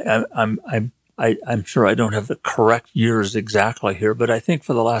 I'm sure I don't have the correct years exactly here, but I think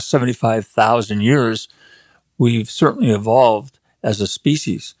for the last 75,000 years, we've certainly evolved as a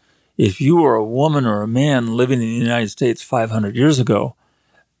species. If you were a woman or a man living in the United States 500 years ago,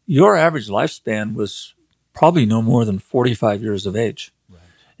 your average lifespan was probably no more than 45 years of age. Right.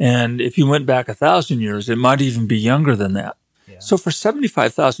 And if you went back 1,000 years, it might even be younger than that. Yeah. So for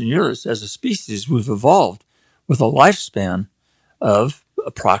 75,000 years as a species, we've evolved with a lifespan of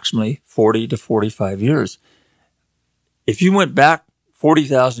approximately 40 to 45 years. If you went back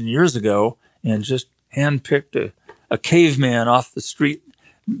 40,000 years ago and just handpicked a caveman off the street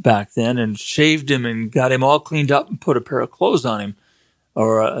back then and shaved him and got him all cleaned up and put a pair of clothes on him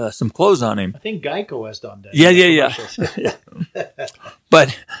or some clothes on him. I think Geico has done that. Yeah.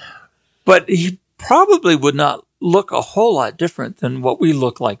 But he probably would not look a whole lot different than what we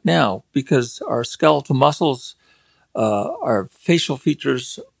look like now because our skeletal muscles, our facial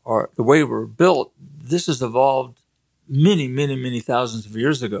features, or the way we're built, this has evolved many, many, many thousands of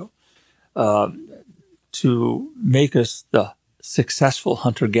years ago to make us the successful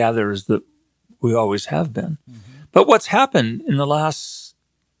hunter-gatherers that we always have been. Mm-hmm. But what's happened in the last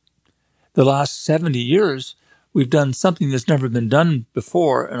 70 years, we've done something that's never been done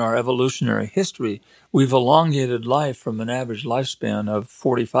before in our evolutionary history. We've elongated life from an average lifespan of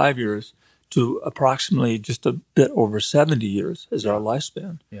 45 years to approximately just a bit over 70 years as our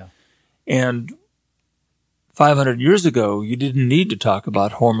lifespan. Yeah. And 500 years ago, you didn't need to talk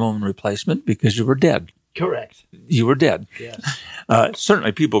about hormone replacement because you were dead. Correct. You were dead. Yes.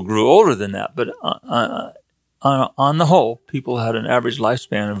 Certainly people grew older than that, but on the whole, people had an average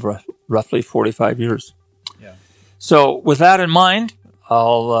lifespan of roughly 45 years. Yeah. So with that in mind,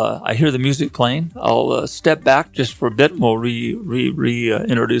 I hear the music playing. I'll step back just for a bit, and we'll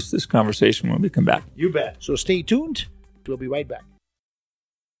reintroduce this conversation when we come back. You bet. So stay tuned. We'll be right back.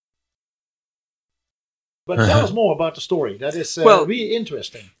 But tell us more about the story. That is really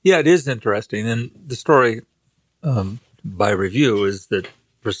interesting. Yeah, it is interesting. And the story, by review, is that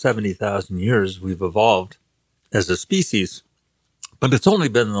for 70,000 years, we've evolved as a species. But it's only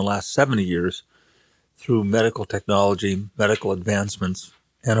been in the last 70 years through medical technology, medical advancements,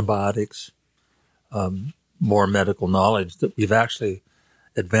 antibiotics, more medical knowledge that we've actually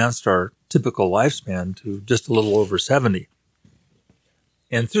advanced our typical lifespan to just a little over 70.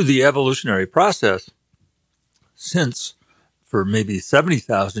 And through the evolutionary process, since for maybe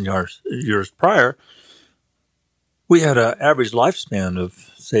 70,000 years prior, we had an average lifespan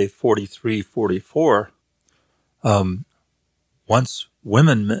of, say, 43, 44. Once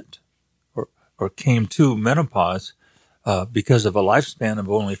women met or came to menopause, because of a lifespan of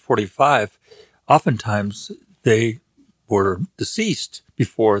only 45, oftentimes they were deceased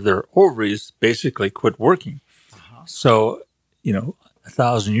before their ovaries basically quit working. So,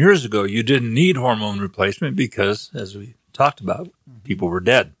 1,000 years ago, you didn't need hormone replacement because, as we talked about, people were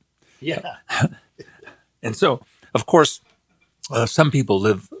dead. Yeah. And so, of course, some people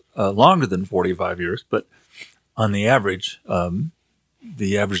live longer than 45 years, but on the average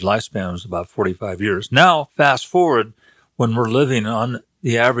lifespan was about 45 years. Now, fast forward, when we're living on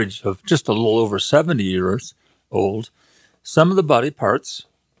the average of just a little over 70 years old, some of the body parts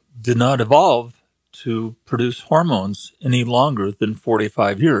did not evolve to produce hormones any longer than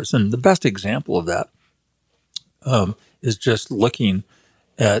 45 years. And the best example of that is just looking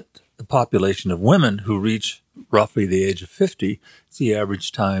at the population of women who reach roughly the age of 50. It's the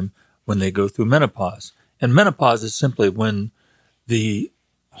average time when they go through menopause. And menopause is simply when the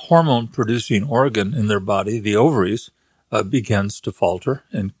hormone-producing organ in their body, the ovaries, begins to falter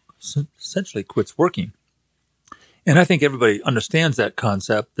and essentially quits working. And I think everybody understands that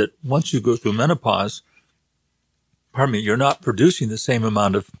concept, that once you go through menopause, you're not producing the same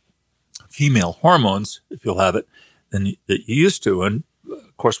amount of female hormones, if you'll have it, that you used to. And,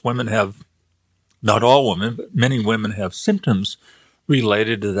 of course, women have, not all women, but many women have symptoms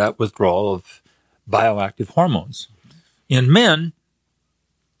related to that withdrawal of bioactive hormones. In men,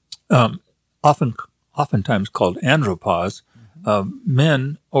 oftentimes called andropause,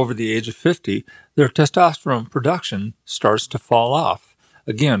 men over the age of 50, their testosterone production starts to fall off.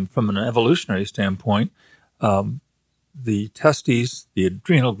 Again, from an evolutionary standpoint, the testes, the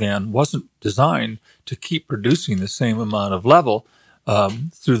adrenal gland, wasn't designed to keep producing the same amount of level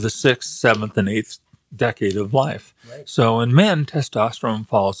through the 6th, 7th, and 8th decade of life. Right. So in men, testosterone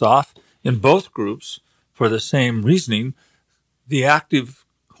falls off. In both groups, for the same reasoning, the active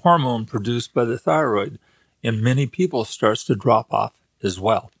hormone produced by the thyroid in many people starts to drop off as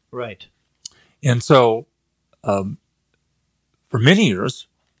well. Right. And so for many years,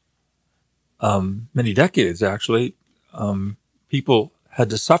 many decades actually, people had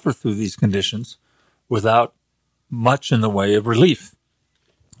to suffer through these conditions without much in the way of relief.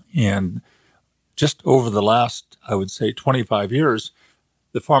 And just over the last, I would say, 25 years,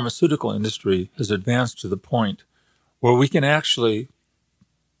 the pharmaceutical industry has advanced to the point where we can actually,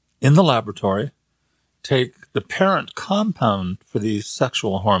 in the laboratory, take the parent compound for these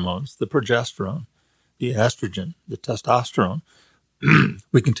sexual hormones, the progesterone, the estrogen, the testosterone.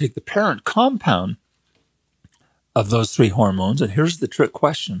 We can take the parent compound of those three hormones, and here's the trick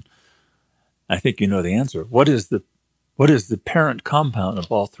question. I think you know the answer. What is the parent compound of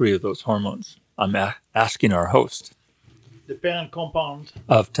all three of those hormones? I'm asking our host. The parent compound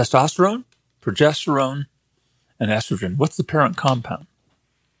of testosterone, progesterone, and estrogen. What's the parent compound?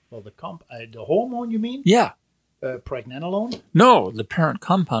 Well, the hormone, you mean? Yeah. Pregnenolone? No, the parent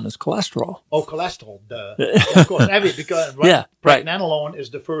compound is cholesterol. Oh, cholesterol. Of course, because pregnenolone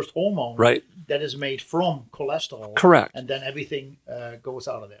is the first hormone that is made from cholesterol. Correct. And then everything goes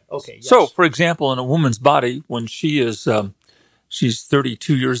out of there. Okay. Yes. So, for example, in a woman's body, when she is she's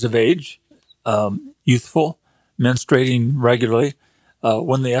 32 years of age, youthful, menstruating regularly,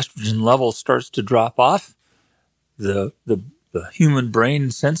 when the estrogen level starts to drop off, the human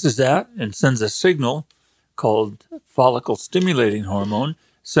brain senses that and sends a signal called follicle stimulating hormone,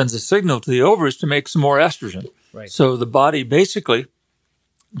 sends a signal to the ovaries to make some more estrogen. Right. So the body basically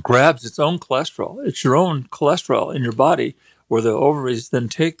grabs its own cholesterol. It's your own cholesterol in your body, where the ovaries then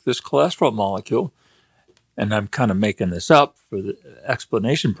take this cholesterol molecule, and I'm kind of making this up for the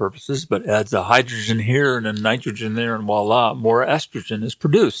explanation purposes, but adds a hydrogen here and a nitrogen there, and voila, more estrogen is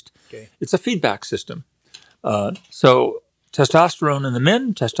produced. Okay. It's a feedback system. So testosterone in the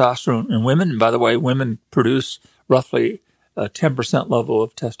men, testosterone in women. And by the way, women produce roughly a 10% level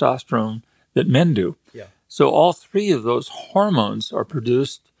of testosterone that men do. Yeah. So all three of those hormones are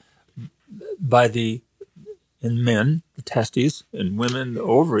produced by in men, the testes, in women, the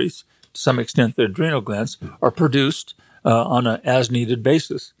ovaries, to some extent the adrenal glands, are produced on an as-needed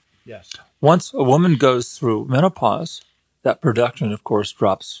basis. Yes. Once a woman goes through menopause, that production, of course,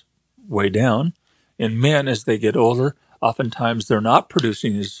 drops way down. In men, as they get older, oftentimes they're not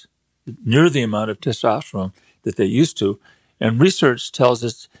producing as near the amount of testosterone that they used to. And research tells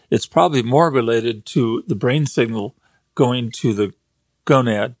us it's probably more related to the brain signal going to the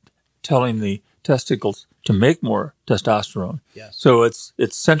gonad, telling the testicles to make more testosterone. Yes. So it's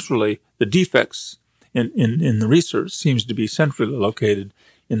centrally, the defects in the research seems to be centrally located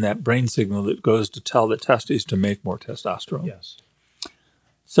in that brain signal that goes to tell the testes to make more testosterone. Yes.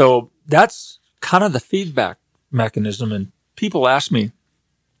 So that's kind of the feedback mechanism. And people ask me,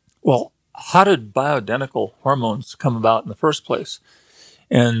 well, how did bioidentical hormones come about in the first place?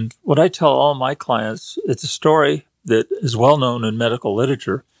 And what I tell all my clients, it's a story that is well known in medical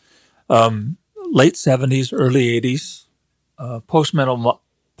literature. Late 70s, early 80s,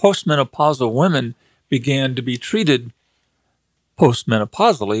 postmenopausal women began to be treated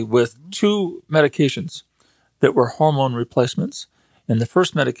postmenopausally with two medications that were hormone replacements. And the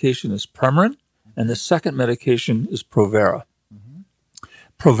first medication is Premarin, and the second medication is Provera. Mm-hmm.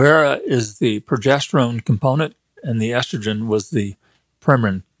 Provera is the progesterone component, and the estrogen was the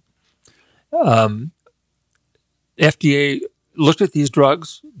Premarin. FDA looked at these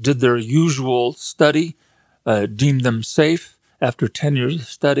drugs, did their usual study, deemed them safe after 10 years of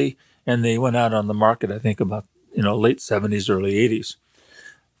study, and they went out on the market, I think, about late 70s, early 80s.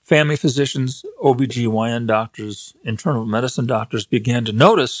 Family physicians, OBGYN doctors, internal medicine doctors began to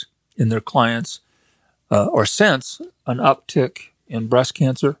notice in their clients or sense an uptick in breast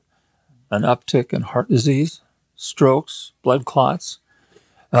cancer, an uptick in heart disease, strokes, blood clots.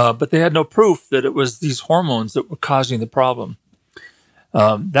 But they had no proof that it was these hormones that were causing the problem.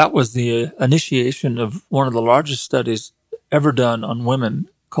 That was the initiation of one of the largest studies ever done on women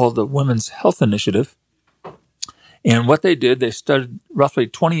called the Women's Health Initiative. And what they did, they studied roughly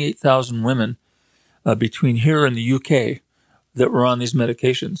 28,000 women between here and the UK that were on these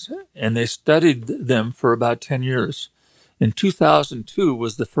medications. And they studied them for about 10 years. In 2002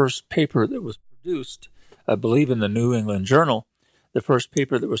 was the first paper that was produced, I believe in the New England Journal, the first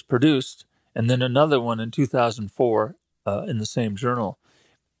paper that was produced, and then another one in 2004 in the same journal.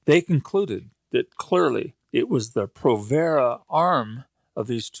 They concluded that clearly it was the Provera arm of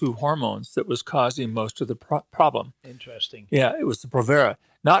these two hormones that was causing most of the problem. Interesting. Yeah, it was the Provera,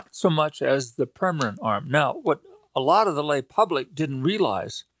 not so much as the Premarin arm. Now, what a lot of the lay public didn't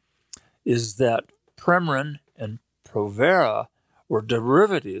realize is that Premarin and Provera were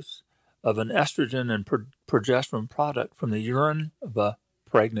derivatives of an estrogen and progesterone product from the urine of a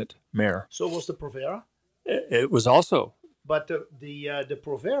pregnant mare. So was the Provera? It was also. But the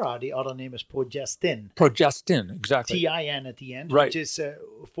Provera, the other name is progestin. Progestin, exactly. T-I-N at the end, right. Which is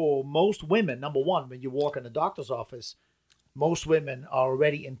for most women, number one, when you walk in a doctor's office, most women are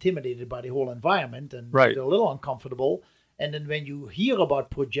already intimidated by the whole environment and right. they're a little uncomfortable. And then when you hear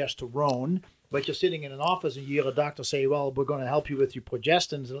about progesterone, but you're sitting in an office and you hear a doctor say, well, we're going to help you with your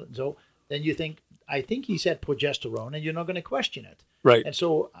progestin. So then you think, I think he said progesterone, and you're not going to question it. Right. And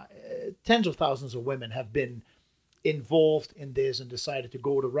so tens of thousands of women have been involved in this and decided to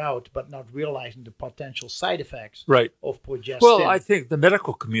go the route, but not realizing the potential side effects right. of progestin. Well, I think the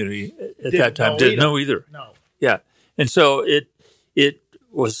medical community at that time didn't know either. No. Yeah. And so it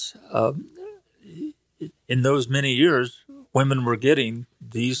was, in those many years, women were getting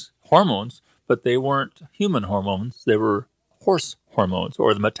these hormones, but they weren't human hormones. They were horse hormones,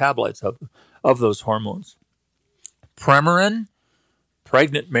 or the metabolites of those hormones. Premarin,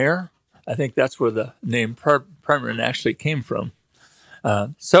 pregnant mare, I think that's where the name Premarin actually came from.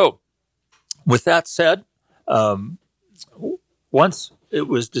 So, with that said, once it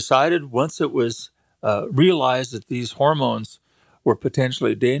was decided, once it was realized that these hormones were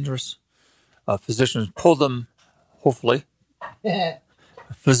potentially dangerous, physicians pulled them, hopefully.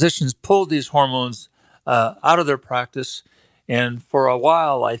 Physicians pulled these hormones out of their practice, and for a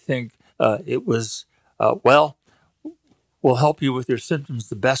while, I think it was, we'll help you with your symptoms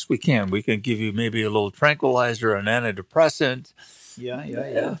the best we can. We can give you maybe a little tranquilizer, an antidepressant,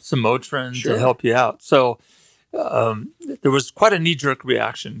 some Motrin to help you out. So there was quite a knee-jerk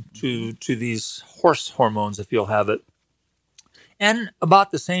reaction to these horse hormones, if you'll have it. And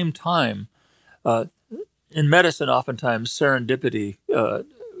about the same time, in medicine, oftentimes serendipity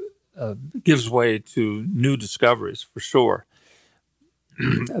gives way to new discoveries, for sure.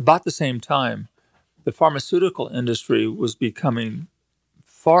 About the same time, the pharmaceutical industry was becoming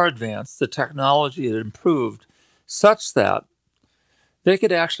far advanced. The technology had improved such that they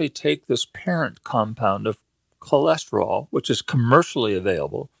could actually take this parent compound of cholesterol, which is commercially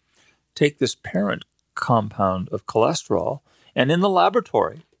available, take this parent compound of cholesterol, and in the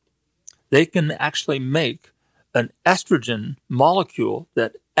laboratory, they can actually make an estrogen molecule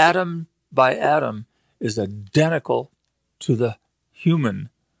that atom by atom is identical to the human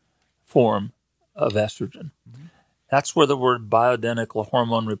form of estrogen. Mm-hmm. That's where the word bioidentical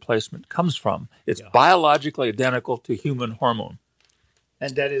hormone replacement comes from. It's biologically identical to human hormone.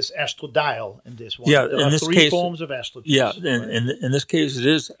 And that is estradiol in this one. Yeah, there in are this three case, forms of estrogen. Yeah, in this case, it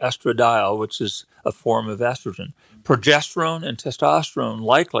is estradiol, which is a form of estrogen. Progesterone and testosterone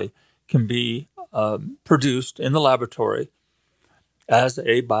likely can be produced in the laboratory as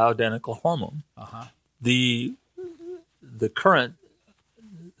a bioidentical hormone. Uh-huh. The current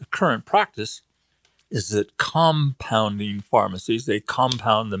practice is that compounding pharmacies, they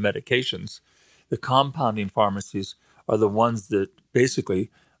compound the medications. The compounding pharmacies are the ones that basically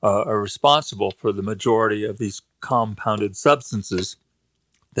are responsible for the majority of these compounded substances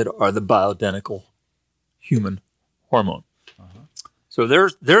that are the bioidentical human hormone. Uh-huh. So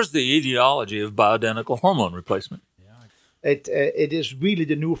there's the etiology of bioidentical hormone replacement. It is really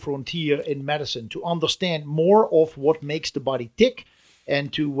the new frontier in medicine to understand more of what makes the body tick,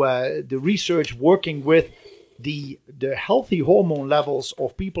 and to the research working with the healthy hormone levels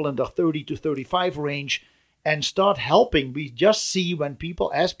of people in the 30 to 35 range, and start helping. We just see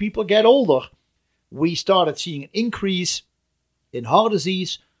as people get older, we started seeing an increase in heart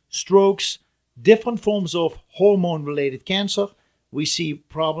disease, strokes, different forms of hormone-related cancer. We see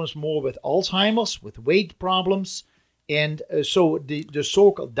problems more with Alzheimer's, with weight problems, and so the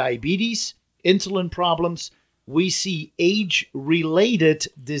so-called diabetes, insulin problems. We see age-related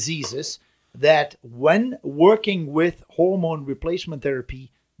diseases that, when working with hormone replacement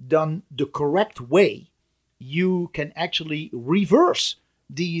therapy done the correct way, you can actually reverse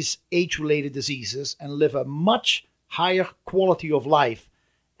these age-related diseases and live a much higher quality of life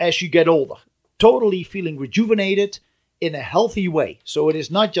as you get older. Totally feeling rejuvenated in a healthy way. So it is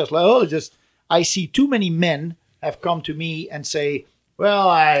not just like, I see too many men have come to me and say, well,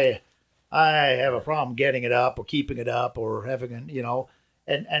 I have a problem getting it up or keeping it up or having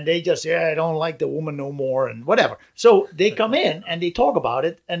and they just say, I don't like the woman no more and whatever. So they come in and they talk about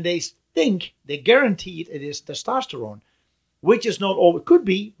it and they think, they guaranteed it is testosterone, which is not all it could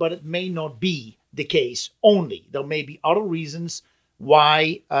be, but it may not be the case only. There may be other reasons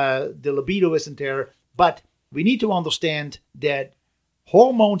why the libido isn't there, but we need to understand that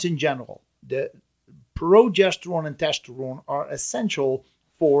hormones in general, the progesterone and testosterone, are essential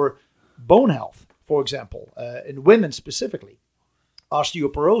for bone health, for example, in women specifically.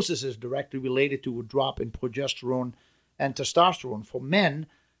 Osteoporosis is directly related to a drop in progesterone and testosterone. For men,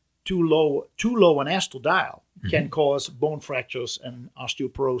 too low an estradiol can cause bone fractures and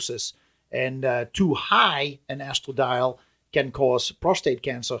osteoporosis, and too high an estradiol can cause prostate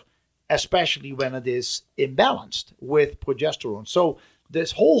cancer, especially when it is imbalanced with progesterone. So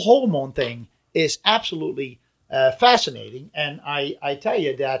this whole hormone thing is absolutely fascinating, and I tell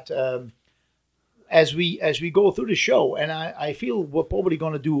you that as we go through the show, and I feel we're probably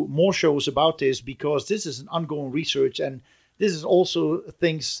going to do more shows about this, because this is an ongoing research, and this is also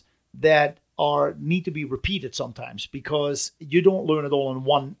things that need to be repeated sometimes, because you don't learn it all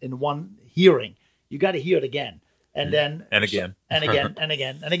in one hearing. You got to hear it again, and then and again, and again, and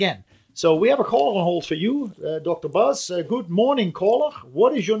again, and again. So we have a caller on hold for you, Dr. Buzz. Good morning, caller.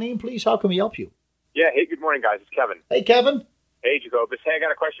 What is your name, please? How can we help you? Yeah. Hey, good morning, guys. It's Kevin. Hey, Kevin. Hey, Jacobus. Hey, I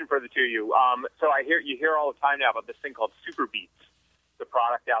got a question for the two of you. So you hear all the time now about this thing called Super Beats, the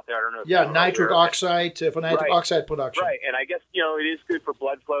product out there. I don't know. If nitric oxide for nitric oxide production. Right, and I guess it is good for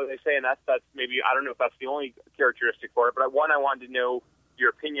blood flow. They say, and that's maybe, I don't know if that's the only characteristic for it. But one, I wanted to know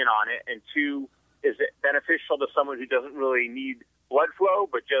your opinion on it, and two, is it beneficial to someone who doesn't really need blood flow,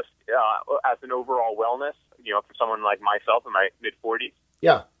 but just as an overall wellness? For someone like myself in my mid-40s.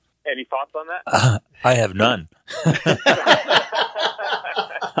 Yeah. Any thoughts on that? I have none.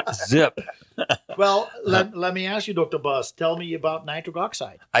 Zip. Well, let me ask you, Dr. Buzz. Tell me about nitric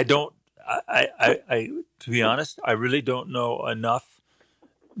oxide. I don't. I to be honest, I really don't know enough,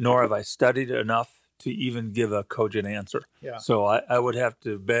 nor have I studied enough to even give a cogent answer. Yeah. So I would have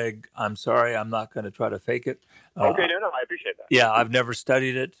to beg. I'm sorry. I'm not going to try to fake it. Okay. No, I appreciate that. Yeah, I've never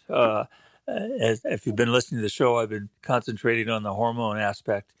studied it. If you've been listening to the show, I've been concentrating on the hormone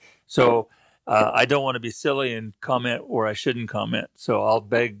aspect. So I don't want to be silly and comment where I shouldn't comment. So I'll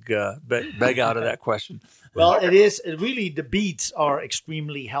beg out of that question. Well, the beets are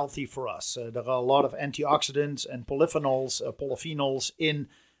extremely healthy for us. There are a lot of antioxidants and polyphenols in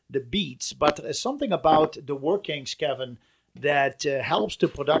the beets, but there is something about the workings, Kevin, that helps the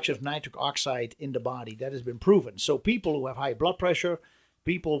production of nitric oxide in the body. That has been proven. So people who have high blood pressure,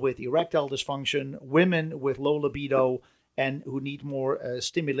 people with erectile dysfunction, women with low libido, and who need more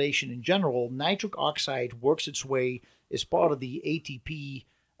stimulation in general, nitric oxide works its way as part of the ATP,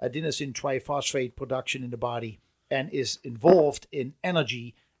 adenosine triphosphate production in the body, and is involved in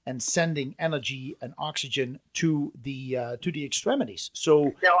energy and sending energy and oxygen to the extremities.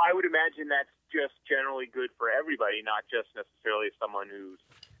 So now I would imagine that's just generally good for everybody, not just necessarily someone who's,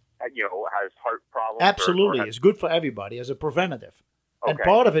 has heart problems? Absolutely. It's good for everybody as a preventative. Okay. And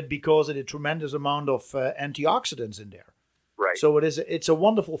part of it because of the tremendous amount of antioxidants in there. Right. So it's a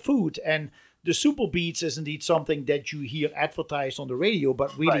wonderful food. And the Super Beets is indeed something that you hear advertised on the radio,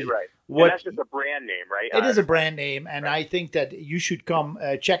 but really, right. And that's just a brand name, right? It is a brand name, and I think that you should come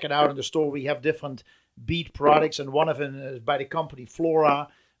check it out in the store. We have different beet products, and one of them is by the company Flora,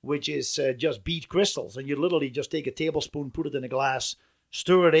 which is just beet crystals, and you literally just take a tablespoon, put it in a glass,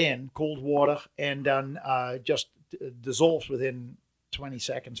 stir it in cold water, and then just dissolves within 20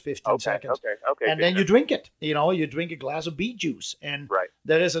 seconds, 15 seconds. Okay. And then you drink it. You drink a glass of beet juice. And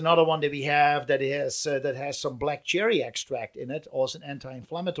there is another one that we have that has some black cherry extract in it, also an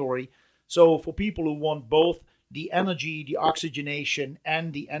anti-inflammatory. So for people who want both the energy, the oxygenation,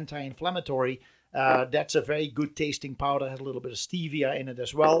 and the anti-inflammatory, that's a very good tasting powder. Has a little bit of stevia in it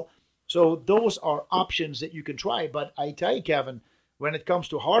as well. So those are options that you can try. But I tell you, Kevin, when it comes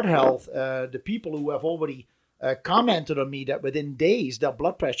to heart health, the people who have already commented on me that within days their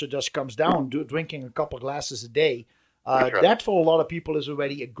blood pressure just comes down drinking a couple glasses a day. That for a lot of people is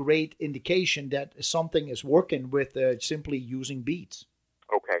already a great indication that something is working with simply using beets.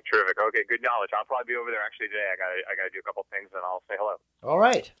 Okay, terrific. Okay, good knowledge. I'll probably be over there actually today. I got to do a couple things and I'll say hello. All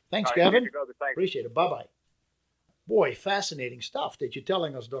right. Thanks, Kevin. Thanks. Appreciate it. Bye-bye. Boy, fascinating stuff that you're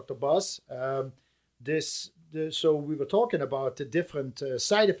telling us, Dr. Buzz. So we were talking about the different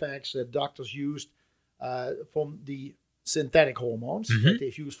side effects that doctors used from the synthetic hormones that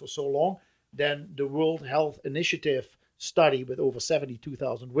they've used for so long. Then the World Health Initiative study with over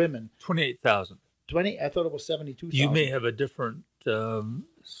 72,000 women. 28,000. 20? I thought it was 72,000. You may have a different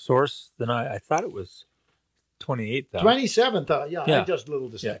source than I thought it was 28,000. 27,000. Yeah, I'm just a little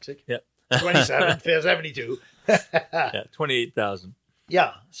dyslexic. Yeah. 27, 72. Yeah, 28,000.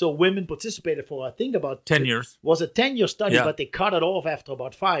 Yeah, so women participated for, I think, about 10 years. Was a 10-year study, but they cut it off after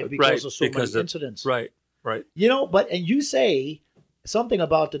about 5 because of so many incidents. Right. And you say something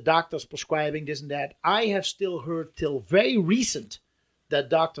about the doctors prescribing this and that. I have still heard till very recent that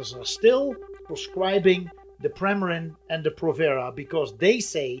doctors are still prescribing the Premarin and the Provera because they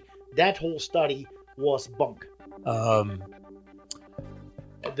say that whole study was bunk.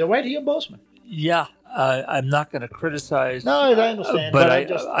 They're right here, Bozeman. Yeah, I'm not going to criticize. No, I understand. But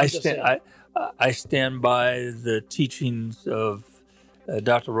I stand by the teachings of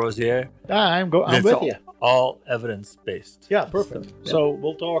Dr. Rosier. I'm with you. All evidence-based. Yeah, perfect. So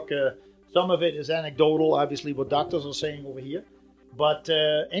we'll talk. Some of it is anecdotal, obviously, what doctors are saying over here. But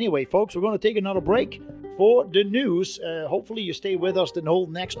anyway, folks, we're going to take another break for the news. Hopefully you stay with us the whole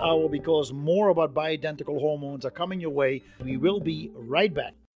next hour because more about bioidentical hormones are coming your way. We will be right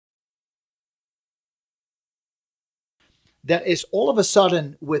back. That is all of a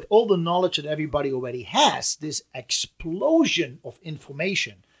sudden, with all the knowledge that everybody already has, this explosion of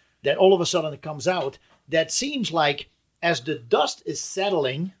information that all of a sudden it comes out, that seems like as the dust is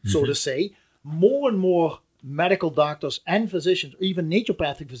settling, so to say, more and more medical doctors and physicians, even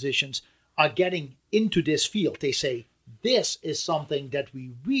naturopathic physicians, are getting into this field. They say, this is something that we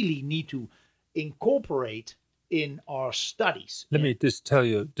really need to incorporate in our studies. Let me just tell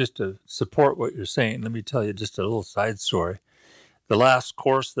you, just to support what you're saying, let me tell you just a little side story. The last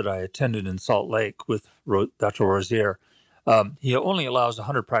course that I attended in Salt Lake with Dr. Rosier, he only allows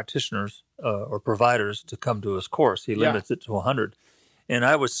 100 practitioners or providers to come to his course. He limits it to 100. And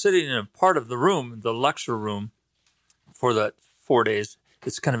I was sitting in a part of the room, the lecture room, for that 4 days.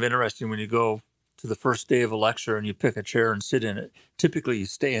 It's kind of interesting when you go to the first day of a lecture and you pick a chair and sit in it. Typically, you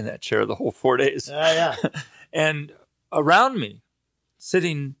stay in that chair the whole 4 days. And around me,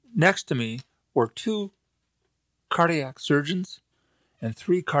 sitting next to me, were 2 cardiac surgeons and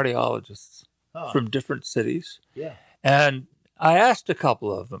 3 cardiologists from different cities. Yeah. And I asked a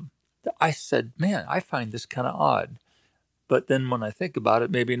couple of them. I said, man, I find this kind of odd. But then when I think about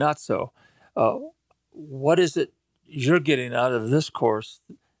it, maybe not so. What is it you're getting out of this course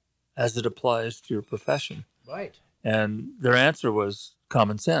as it applies to your profession? Right. And their answer was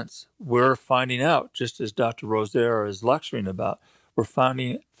common sense. We're finding out, just as Dr. Rosier is lecturing about, we're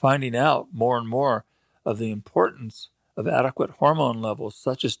finding out more and more of the importance of adequate hormone levels,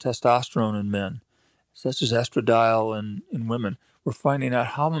 such as testosterone in men, such as estradiol in women. We're finding out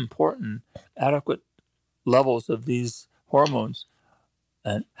how important adequate levels of these hormones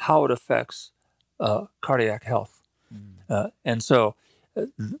and how it affects cardiac health. And so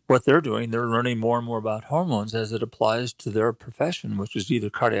what they're doing, they're learning more and more about hormones as it applies to their profession, which is either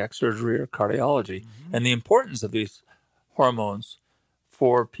cardiac surgery or cardiology, and the importance of these hormones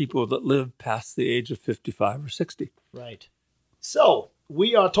for people that live past the age of 55 or 60. Right. So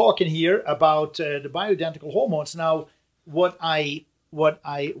we are talking here about the bioidentical hormones. Now, what I want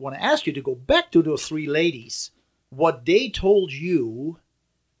to ask you to go back to those three ladies, what they told you.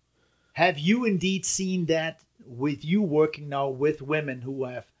 Have you indeed seen that with you working now with women who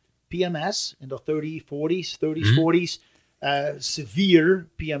have PMS in their 30s, 40s, severe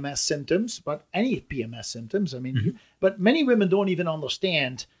PMS symptoms, but any PMS symptoms? I mean, but many women don't even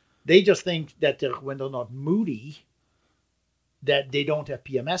understand. They just think that when they're not moody, that they don't have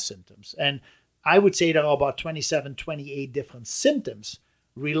PMS symptoms. And I would say there are about 27, 28 different symptoms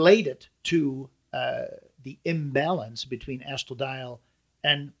related to the imbalance between estradiol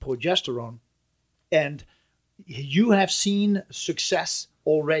and progesterone. And you have seen success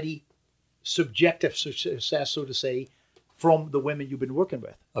already, subjective success, so to say, from the women you've been working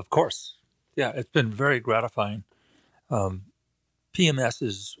with. Of course. Yeah, it's been very gratifying. PMS,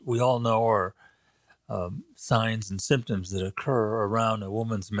 as we all know, are signs and symptoms that occur around a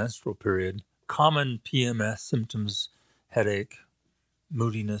woman's menstrual period. Common PMS symptoms: headache,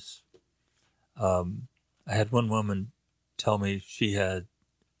 moodiness. I had one woman tell me she had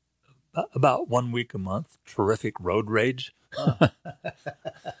about 1 week a month terrific road rage. That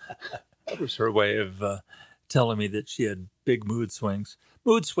was her way of telling me that she had big mood swings.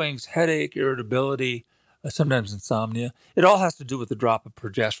 Mood swings, headache, irritability, sometimes insomnia. It all has to do with the drop of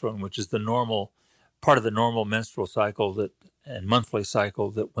progesterone, which is the normal part of the normal menstrual cycle and monthly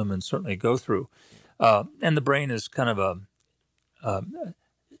cycle that women certainly go through. And the brain is kind of a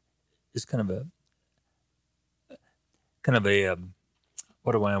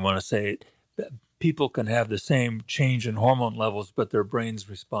what do I want to say? People can have the same change in hormone levels, but their brains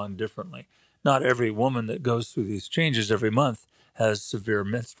respond differently. Not every woman that goes through these changes every month has severe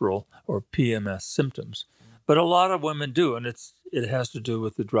menstrual or PMS symptoms, but a lot of women do, and it has to do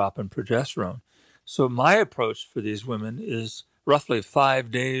with the drop in progesterone. So my approach for these women is roughly 5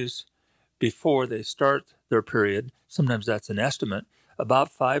 days before they start their period. Sometimes that's an estimate.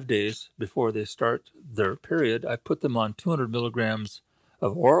 About 5 days before they start their period, I put them on 200 milligrams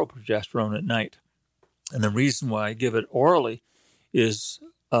of oral progesterone at night. And the reason why I give it orally is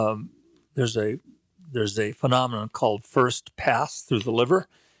there's a phenomenon called first pass through the liver.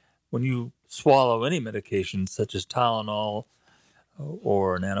 When you swallow any medication, such as Tylenol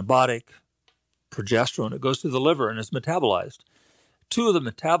or an antibiotic, progesterone, it goes through the liver and is metabolized. Two of the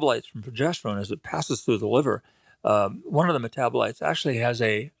metabolites from progesterone, as it passes through the liver, one of the metabolites actually has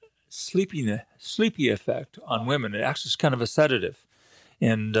a sleepy effect on women. It acts as kind of a sedative.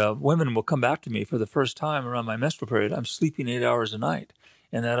 And women will come back to me for the first time around my menstrual period. I'm sleeping 8 hours a night.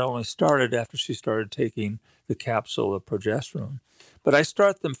 And that only started after she started taking the capsule of progesterone. But I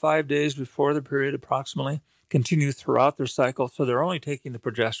start them 5 days before the period approximately, continue throughout their cycle. So they're only taking the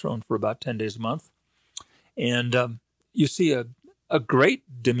progesterone for about 10 days a month. And you see a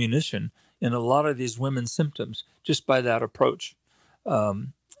great diminution in a lot of these women's symptoms just by that approach.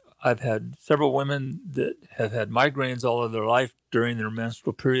 I've had several women that have had migraines all of their life during their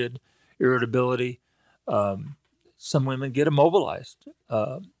menstrual period, irritability. Some women get immobilized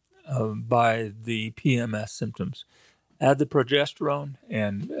by the PMS symptoms. Add the progesterone,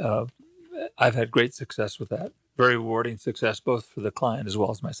 and I've had great success with that. Very rewarding success, both for the client as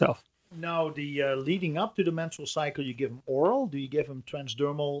well as myself. Now, the leading up to the menstrual cycle, you give them oral? Do you give them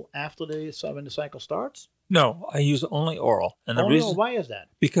transdermal after when the cycle starts? No, I use only oral. And the reason, why is that?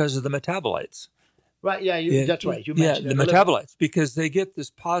 Because of the metabolites. Right, that's right. You mentioned the metabolites, because they get this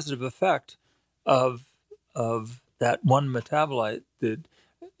positive effect of that one metabolite that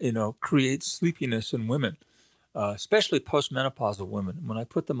creates sleepiness in women, especially postmenopausal women. When I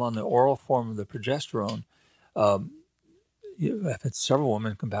put them on the oral form of the progesterone, I've had several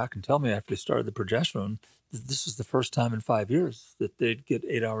women come back and tell me after they started the progesterone that this is the first time in 5 years that they'd get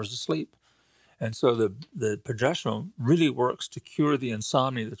 8 hours of sleep. And so the progesterone really works to cure the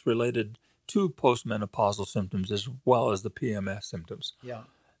insomnia that's related to postmenopausal symptoms as well as the PMS symptoms. Yeah.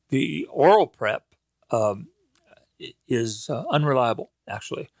 The oral prep is unreliable,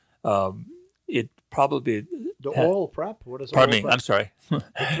 actually. It probably... oral prep? What is pardon oral me, prep? I'm sorry.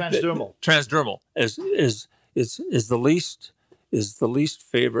 Transdermal. Transdermal is the least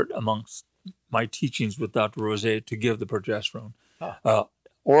favorite amongst my teachings with Dr. Rosé to give the progesterone. Huh.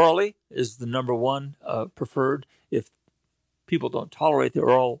 Orally is the number one preferred. If people don't tolerate the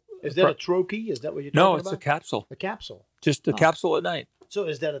oral... Is that a troche? Is that what you're talking about? No, it's a capsule. A capsule. Just a capsule at night. So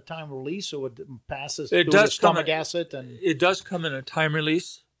is that a time release, so it passes It through does the stomach acid? And It does come in a time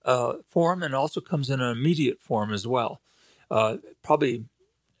release form, and also comes in an immediate form as well. Probably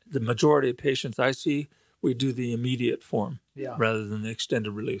the majority of patients I see, we do the immediate form rather than the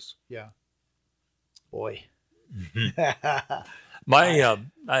extended release. Yeah. Boy. I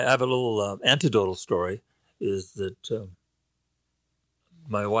have a little anecdotal story. Is that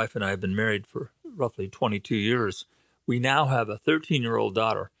my wife and I have been married for roughly 22 years. We now have a 13-year-old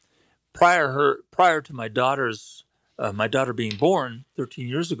daughter. Prior to my daughter being born 13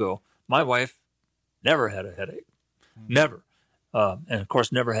 years ago, my wife never had a headache, never, and of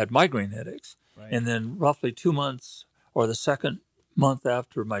course never had migraine headaches. Right. And then roughly 2 months or the second month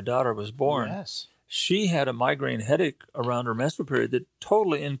after my daughter was born, Yes. she had a migraine headache around her menstrual period that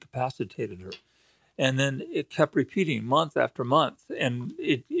totally incapacitated her. And then it kept repeating month after month. And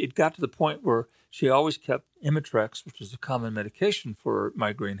it got to the point where she always kept Imitrex, which is a common medication for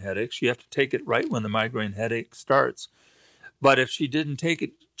migraine headaches. You have to take it right when the migraine headache starts. But if she didn't take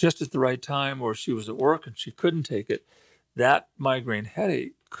it just at the right time, or she was at work and she couldn't take it, that migraine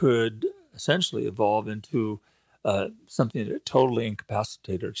headache could essentially evolve into something that totally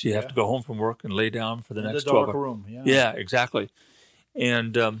incapacitated her. She'd have to go home from work and lay down for the next 12 hours. room, Yeah, exactly.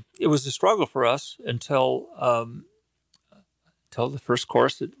 And it was a struggle for us until the first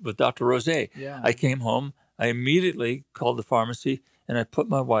course with Dr. Rose. Yeah. I came home. I immediately called the pharmacy, and I put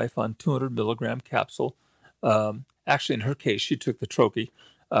my wife on 200 milligram capsule. Actually, in her case, she took the Troche.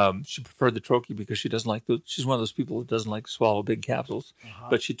 She preferred the Troche because she doesn't like she's one of those people who doesn't like to swallow big capsules.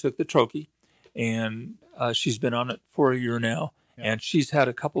 But she took the Troche, and she's been on it for a year now. Yeah. And she's had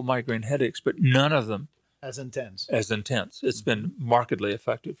a couple migraine headaches, but none of them as intense. It's been markedly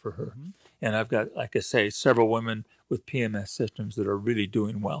effective for her. And I've got, like I say, several women with PMS symptoms that are really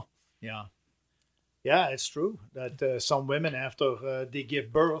doing well. Yeah. Yeah, it's true that some women, after they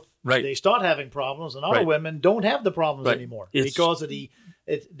give birth, right, they start having problems, and other women don't have the problems anymore because of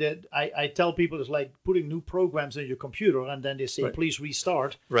I tell people it's like putting new programs in your computer, and then they say, please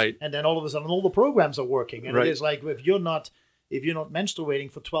restart. Right. And then all of a sudden, all the programs are working. And it is like if you're not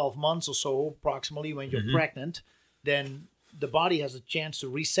menstruating for 12 months or so, approximately, when you're pregnant, then the body has a chance to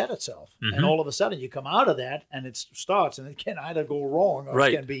reset itself. And all of a sudden, you come out of that, and it starts, and it can either go wrong or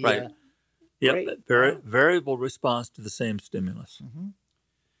it can be... variable response to the same stimulus.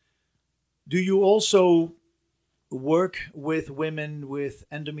 Do you also work with women with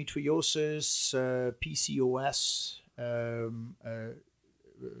endometriosis, PCOS,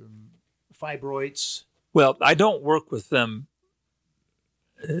 fibroids? Well, I don't work with them.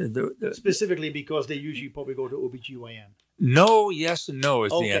 Specifically because they usually probably go to OBGYN. No, yes, and no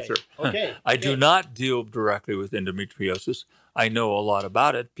is the answer. Okay. I do not deal directly with endometriosis. I know a lot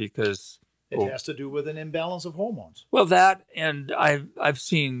about it because... It has to do with an imbalance of hormones. Well, that, and I've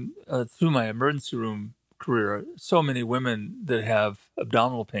seen through my emergency room career so many women that have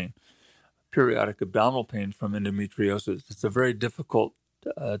abdominal pain, periodic abdominal pain from endometriosis. It's a very difficult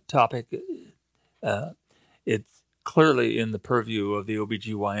topic. It's clearly in the purview of the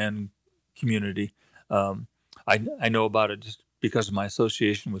OBGYN community. I know about it just because of my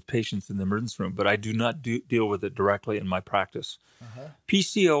association with patients in the emergency room, but I do not deal with it directly in my practice.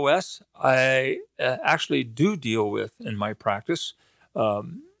 PCOS, I actually do deal with in my practice.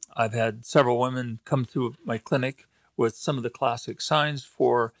 I've had several women come through my clinic with some of the classic signs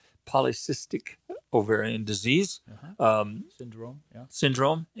for polycystic ovarian disease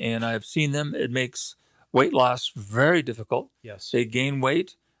syndrome, and I've seen them. It makes weight loss very difficult. Yes. They gain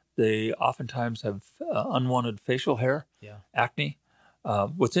weight. They oftentimes have unwanted facial hair, acne.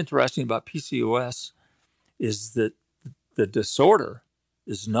 What's interesting about PCOS is that the disorder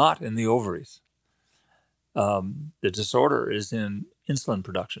is not in the ovaries. The disorder is in insulin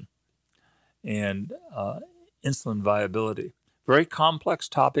production and insulin viability. Very complex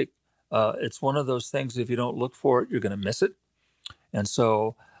topic. It's one of those things, if you don't look for it, you're going to miss it. And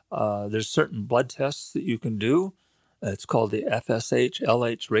so there's certain blood tests that you can do. It's called the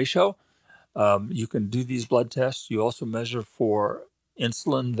FSH-LH ratio. You can do these blood tests. You also measure for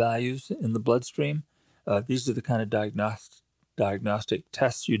insulin values in the bloodstream. These are the kind of diagnostic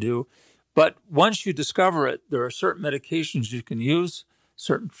tests you do. But once you discover it, there are certain medications you can use,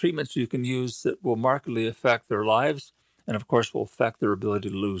 certain treatments you can use that will markedly affect their lives, and of course will affect their ability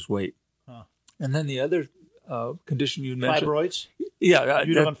to lose weight. And then the other condition you mentioned... Fibroids? Yeah.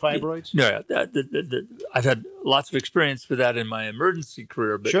 You on fibroids? No, I've had lots of experience with that in my emergency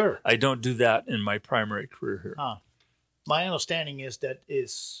career, but I don't do that in my primary career here. My understanding is that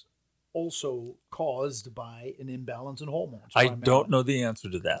is also caused by an imbalance in hormones. I don't know the answer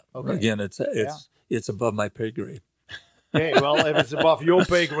to that. Okay. Again, it's above my pay grade. Okay, well, if it's above your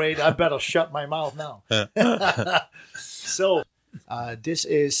pay grade, I better shut my mouth now. So this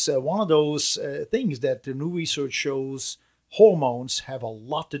is one of those things that the new research shows hormones have a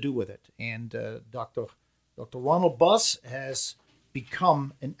lot to do with it. And Dr. Ronald Buss has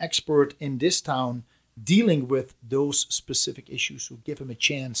become an expert in this town dealing with those specific issues, who give him a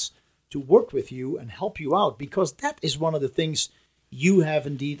chance to work with you and help you out, because that is one of the things you have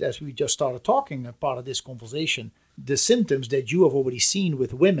indeed, as we just started talking, a part of this conversation, the symptoms that you have already seen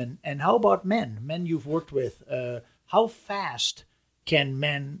with women. And how about men? Men you've worked with, how fast can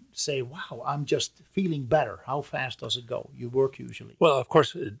men say, wow, I'm just feeling better? How fast does it go? You work usually. Well, of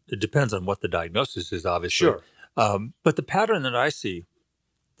course, it depends on what the diagnosis is, obviously. Sure. But the pattern that I see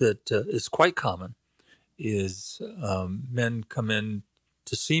that is quite common is men come in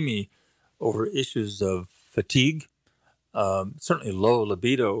to see me over issues of fatigue. Certainly low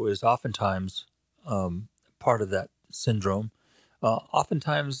libido is oftentimes part of that syndrome.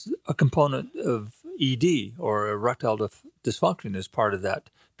 Oftentimes a component of ED or erectile dysfunction is part of that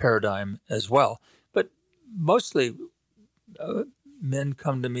paradigm as well. But mostly men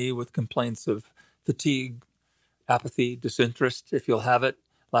come to me with complaints of fatigue, apathy, disinterest, if you'll have it,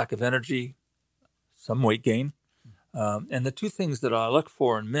 lack of energy, some weight gain. And the two things that I look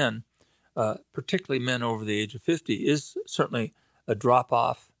for in men, particularly men over the age of 50, is certainly a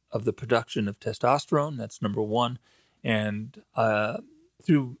drop-off of the production of testosterone. That's number one. And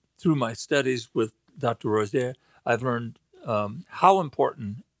through my studies with Dr. Rosier, I've learned how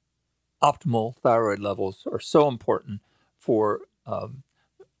important optimal thyroid levels are so important for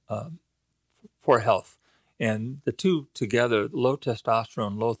health. And the two together, low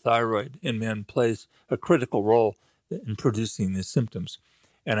testosterone, low thyroid in men, plays a critical role in producing these symptoms.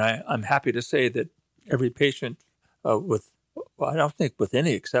 And I'm happy to say that every patient I don't think with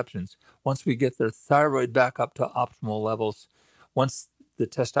any exceptions, once we get their thyroid back up to optimal levels, once the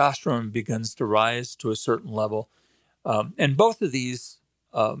testosterone begins to rise to a certain level, and both of these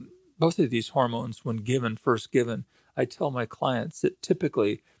hormones, when first given, I tell my clients that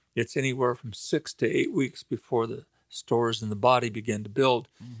typically it's anywhere from 6 to 8 weeks before the stores in the body begin to build,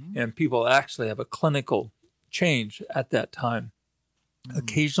 and people actually have a clinical change at that time.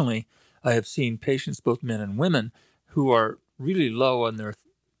 Occasionally, I have seen patients, both men and women, who are really low on their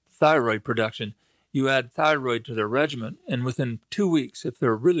thyroid production. You add thyroid to their regimen, and within 2 weeks, if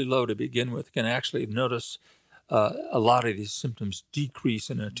they're really low to begin with, can actually notice a lot of these symptoms decrease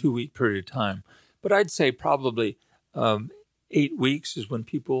in a 2-week period of time. But I'd say probably 8 weeks is when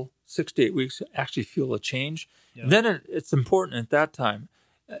people, 6 to 8 weeks, actually feel a change. Yeah. Then it's important at that time.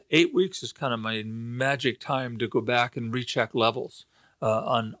 8 weeks is kind of my magic time to go back and recheck levels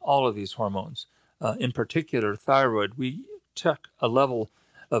on all of these hormones. In particular, thyroid, we check a level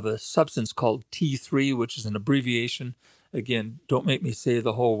of a substance called T3, which is an abbreviation. Again, don't make me say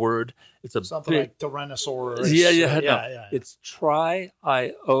the whole word. It's something like Tyrannosaurus. Yeah. It's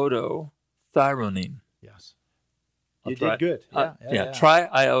triiodothyronine. Yes. You did good.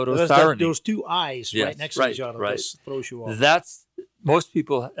 Triiodothyronine. Those two I's right next to each other. Right. This throws you off. That's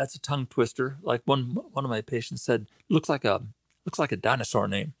a tongue twister. Like one of my patients said, looks like a dinosaur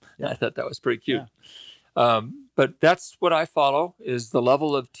name. Yeah. I thought that was pretty cute. Yeah. But that's what I follow is the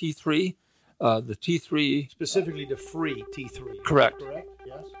level of T3. The T3... Specifically the free T3. Correct.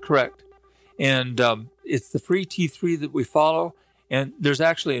 Yes. Correct. And it's the free T3 that we follow. And there's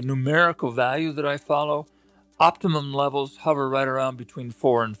actually a numerical value that I follow. Optimum levels hover right around between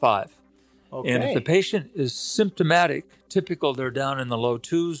 4 and 5. Okay. And if the patient is symptomatic, typical they're down in the low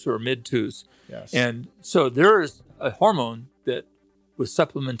 2s or mid 2s. Yes. And so there is a hormone that with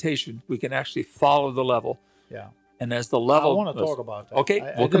supplementation, we can actually follow the level. Yeah. And as the level... I want to talk about that. Okay,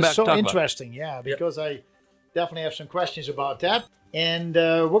 we'll come back to talk about it. It's so interesting, because I definitely have some questions about that. And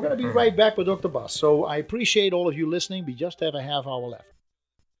we're going to be right back with Dr. Bas. So I appreciate all of you listening. We just have a half hour left.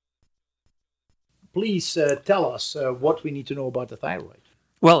 Please tell us what we need to know about the thyroid.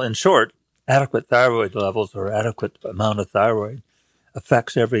 Well, in short, adequate thyroid levels or adequate amount of thyroid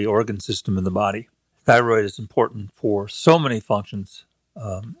affects every organ system in the body. Thyroid is important for so many functions,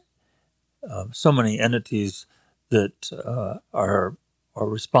 so many entities that are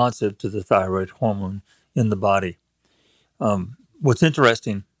responsive to the thyroid hormone in the body. What's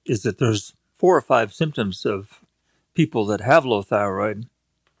interesting is that there's 4 or 5 symptoms of people that have low thyroid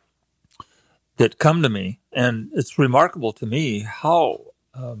that come to me, and it's remarkable to me how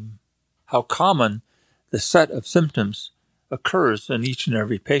common the set of symptoms occurs in each and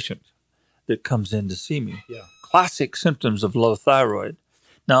every patient that comes in to see me. Yeah. Classic symptoms of low thyroid.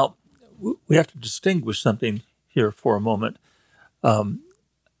 Now, we have to distinguish something here for a moment.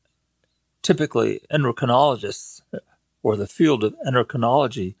 Typically, endocrinologists or the field of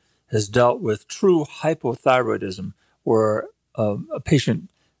endocrinology has dealt with true hypothyroidism, where a patient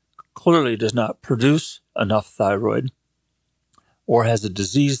clearly does not produce enough thyroid or has a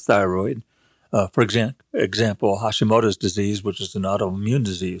diseased thyroid. For example, Hashimoto's disease, which is an autoimmune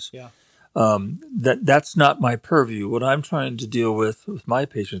disease. Yeah. That's not my purview. What I'm trying to deal with my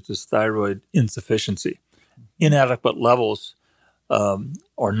patients is thyroid insufficiency, inadequate levels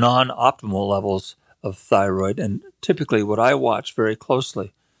or non-optimal levels of thyroid. And typically what I watch very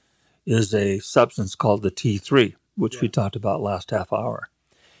closely is a substance called the T3, which we talked about last half hour.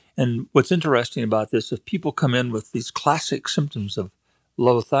 And what's interesting about this, if people come in with these classic symptoms of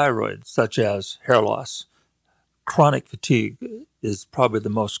low thyroid, such as hair loss, chronic fatigue is probably the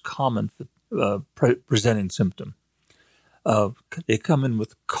most common presenting symptom. They come in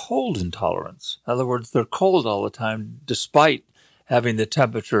with cold intolerance. In other words, they're cold all the time, despite having the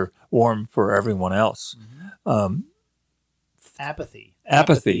temperature warm for everyone else. Apathy,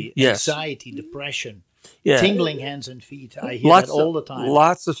 yes. anxiety, depression, tingling hands and feet. I hear that all the time.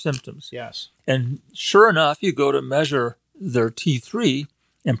 Lots of symptoms. Yes. And sure enough, you go to measure their T3,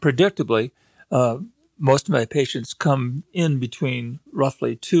 and predictably, most of my patients come in between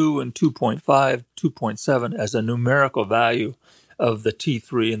roughly 2 and 2.5, 2.7 as a numerical value of the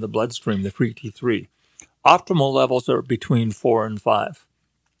T3 in the bloodstream, the free T3. Optimal levels are between 4 and 5.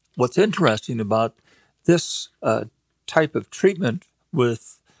 What's interesting about this type of treatment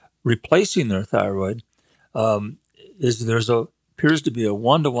with replacing their thyroid is appears to be a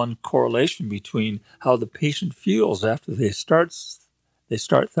one-to-one correlation between how the patient feels after they start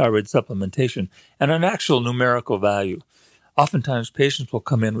thyroid supplementation and an actual numerical value. Oftentimes, patients will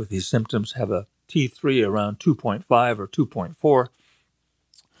come in with these symptoms, have a T3 around 2.5 or 2.4,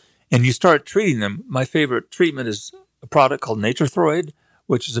 and you start treating them. My favorite treatment is a product called Nature-Throid,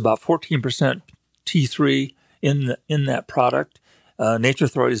 which is about 14% T3 in that product.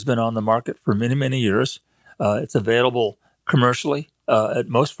 Nature-Throid has been on the market for many, many years. It's available commercially at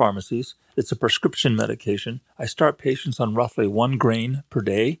most pharmacies. It's a prescription medication. I start patients on roughly 1 grain per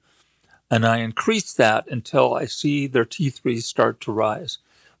day, and I increase that until I see their T3s start to rise.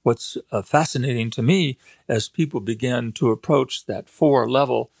 What's fascinating to me as people begin to approach that 4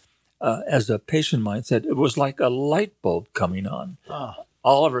 level, as a patient mindset, it was like a light bulb coming on.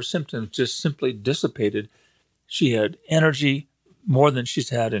 All of her symptoms just simply dissipated. She had energy more than she's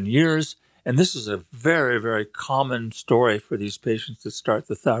had in years. And this is a very, very common story for these patients that start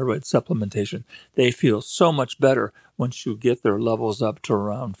the thyroid supplementation. They feel so much better once you get their levels up to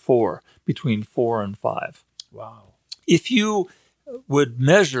around 4, between 4 and 5. Wow. If you would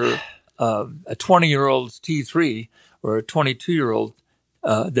measure a 20-year-old's T3 or a 22-year-old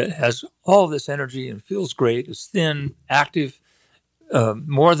that has all this energy and feels great, is thin, active,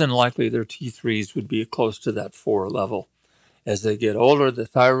 more than likely their T3s would be close to that 4 level. As they get older, the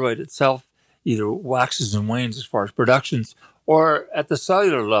thyroid itself either waxes and wanes as far as productions, or at the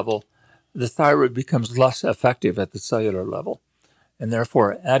cellular level, the thyroid becomes less effective at the cellular level. And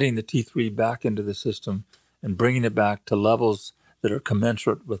therefore, adding the T3 back into the system and bringing it back to levels that are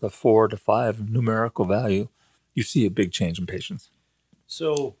commensurate with a 4 to 5 numerical value, you see a big change in patients.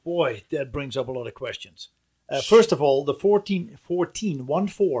 So, boy, that brings up a lot of questions. First of all, the 14%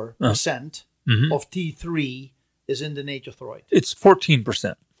 of T3 is in the Nature-Throid. It's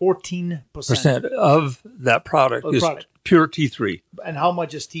 14%. 14% of that product is pure T3. And how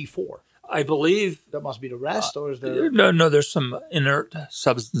much is T4? I believe that must be the rest, or is there? No. There's some inert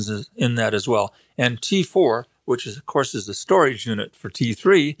substances in that as well. And T4, which is, of course, is the storage unit for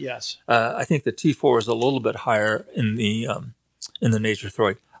T3. Yes. I think the T4 is a little bit higher in the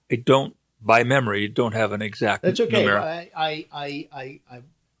Nature-Throid. I don't, by memory, don't have an exact. That's okay. Numeric. I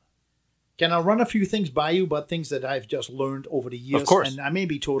can I run a few things by you, but things that I've just learned over the years, of course, and I may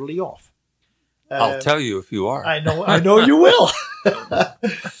be totally off. I'll tell you if you are. I know you will.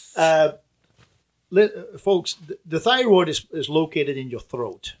 Folks, the thyroid is located in your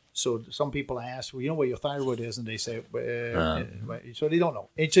throat. So some people ask, well, you know where your thyroid is? And they say, so they don't know.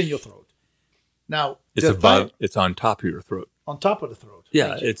 It's in your throat. Now, it's on top of your throat. On top of the throat.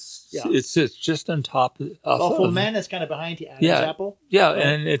 Yeah, it's just on top. For men, it's kind of behind the Adam's apple. Yeah,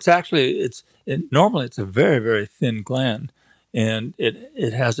 and it's actually normally it's a very, very thin gland, and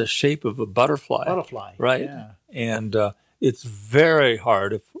it has a shape of a butterfly. Right? Yeah. And it's very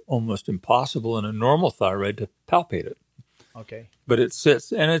hard, if almost impossible, in a normal thyroid to palpate it. Okay. But it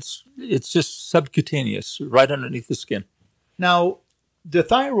sits, and it's just subcutaneous, right underneath the skin. Now, the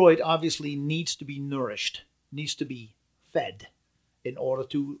thyroid obviously needs to be nourished, needs to be fed in order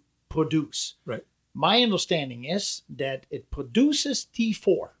to produce. Right. My understanding is that it produces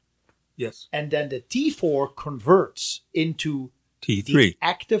T4. Yes. And then the T4 converts into T3. The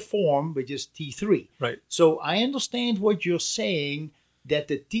active form, which is T3. Right. So I understand what you're saying, that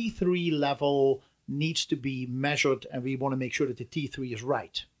the T3 level needs to be measured, and we want to make sure that the T3 is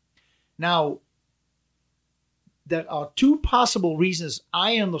right. Now, there are two possible reasons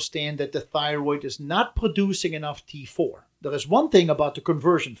I understand that the thyroid is not producing enough T4. There is one thing about the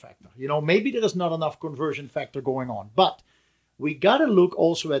conversion factor. Maybe there is not enough conversion factor going on, but we got to look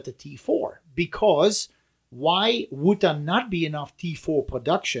also at the T4, because why would there not be enough T4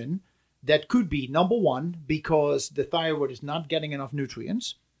 production? That could be, number one, because the thyroid is not getting enough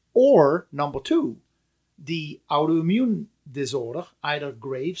nutrients, or number two, the autoimmune disorder, either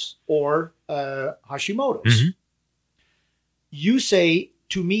Graves or Hashimoto's. Mm-hmm. You say,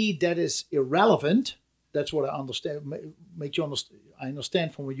 to me, that is irrelevant. That's what I understand. Make you understand. I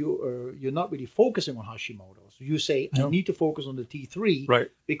understand from you, you're not really focusing on Hashimoto's. You say, I need to focus on the T3, right?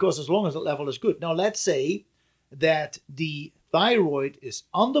 Because as long as the level is good. Now, let's say that the thyroid is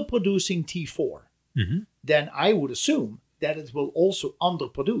underproducing T4, mm-hmm. then I would assume that it will also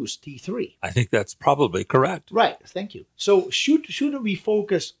underproduce T3. I think that's probably correct. Right, thank you. So shouldn't we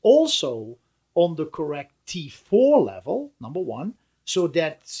focus also on the correct T4 level, number one, so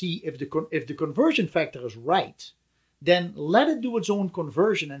that see if the conversion factor is right, then let it do its own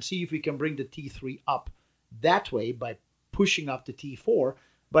conversion and see if we can bring the T3 up that way by pushing up the T4.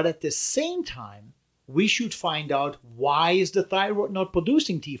 But at the same time, we should find out, why is the thyroid not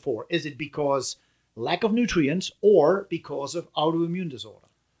producing T4? Is it because lack of nutrients or because of autoimmune disorder?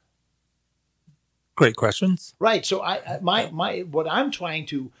 Great questions. Right. So what I'm trying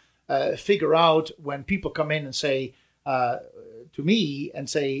to figure out when people come in and say to me and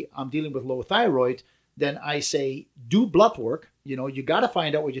say, I'm dealing with low thyroid, then I say, do blood work. You got to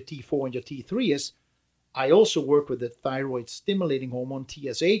find out what your T4 and your T3 is. I also work with the thyroid stimulating hormone,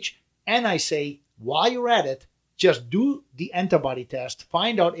 TSH, and I say, while you're at it, just do the antibody test.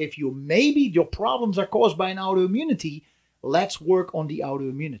 Find out if maybe your problems are caused by an autoimmunity. Let's work on the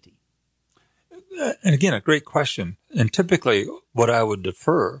autoimmunity. And again, a great question. And typically what I would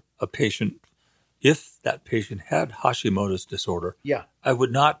defer a patient, if that patient had Hashimoto's disorder, I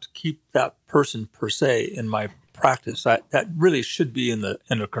would not keep that person per se in my practice. That really should be in the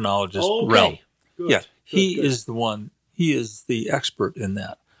endocrinologist realm. Good. Yeah, he is the one. He is the expert in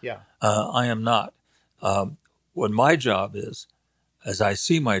that. Yeah. I am not. What my job is, as I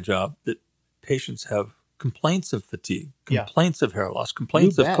see my job, that patients have complaints of fatigue, complaints of hair loss,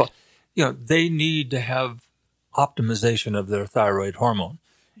 complaints of cough. They need to have optimization of their thyroid hormone.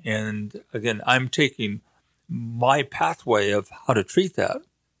 And again, I'm taking my pathway of how to treat that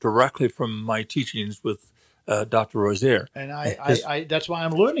directly from my teachings with Dr. Rozier. And I that's why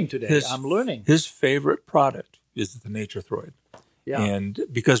I'm learning today. I'm learning. His favorite product is the NatureThroid. Yeah. And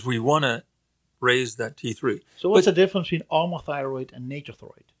because we want to raise that T3. So what's the difference between Armour Thyroid and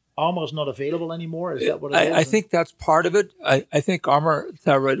NatureThroid? Armour is not available anymore? Is that what it is? I think that's part of it. I think Armour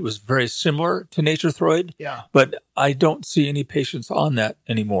Thyroid was very similar to NatureThroid. Yeah. But I don't see any patients on that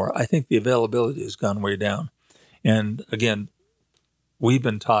anymore. I think the availability has gone way down. And again, we've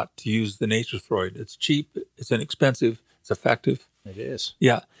been taught to use the NatureThroid. It's cheap, it's inexpensive, it's effective. It is.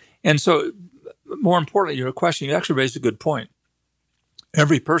 Yeah. And so more importantly, your question, you actually raised a good point.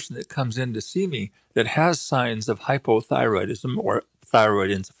 Every person that comes in to see me that has signs of hypothyroidism or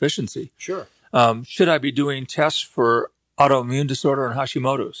thyroid insufficiency. Sure. Should I be doing tests for autoimmune disorder and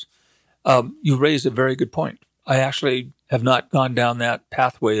Hashimoto's? You raised a very good point. I actually have not gone down that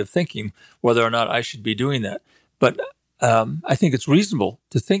pathway of thinking whether or not I should be doing that. But I think it's reasonable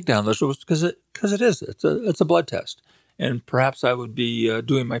to think down those roads because it is. It's a blood test. And perhaps I would be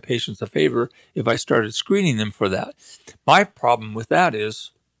doing my patients a favor if I started screening them for that. My problem with that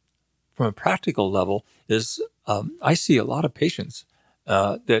is, from a practical level, is I see a lot of patients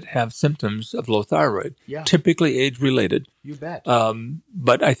that have symptoms of low thyroid, typically age-related. You bet.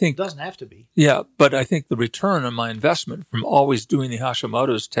 But I think... It doesn't have to be. Yeah, but I think the return on my investment from always doing the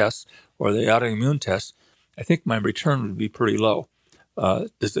Hashimoto's tests or the autoimmune tests, I think my return would be pretty low.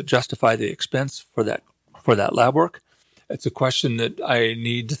 Does it justify the expense for that lab work? It's a question that I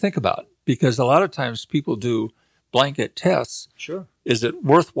need to think about because a lot of times people do blanket tests. Sure. Is it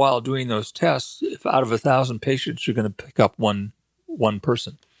worthwhile doing those tests if out of 1,000 patients you're going to pick up one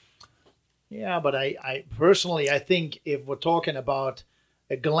person? Yeah, but I personally, I think if we're talking about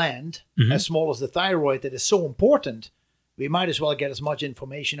a gland as small as the thyroid that is so important, we might as well get as much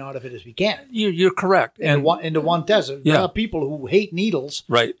information out of it as we can. You're correct. In the one test, there are people who hate needles,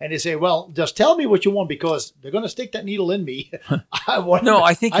 right? And they say, "Well, just tell me what you want because they're going to stick that needle in me." I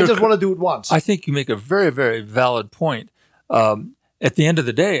just want to do it once. I think you make a very, very valid point. At the end of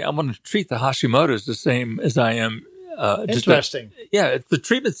the day, I'm going to treat the Hashimoto's the same as I am. Interesting. The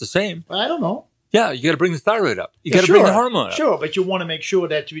treatment's the same. I don't know. Yeah, you got to bring the thyroid up. You got to bring the hormone up. Sure, but you want to make sure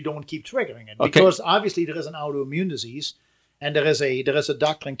that we don't keep triggering it because obviously there is an autoimmune disease, and there is a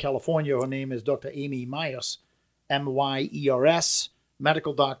doctor in California. Her name is Dr. Amy Myers, Myers,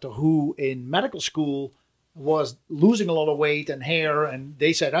 medical doctor who in medical school was losing a lot of weight and hair, and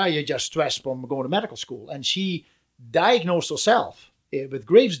they said, you're just stressed from going to medical school. And she diagnosed herself with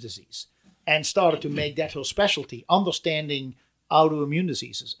Graves' disease and started to make that her specialty, understanding autoimmune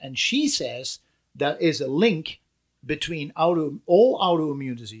diseases. And she says there is a link between all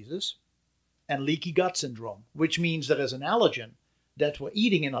autoimmune diseases and leaky gut syndrome, which means there is an allergen that we're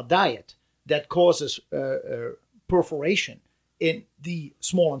eating in our diet that causes perforation in the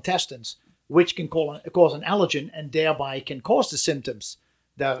small intestines, which can cause an allergen and thereby can cause the symptoms.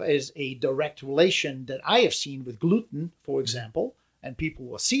 There is a direct relation that I have seen with gluten, for example, and people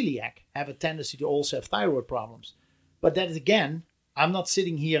who are celiac have a tendency to also have thyroid problems. But that is, again, I'm not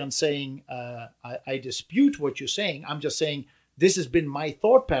sitting here and saying I dispute what you're saying. I'm just saying this has been my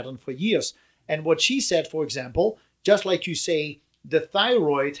thought pattern for years. And what she said, for example, just like you say, the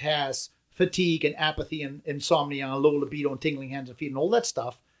thyroid has fatigue and apathy and insomnia and low libido and tingling hands and feet and all that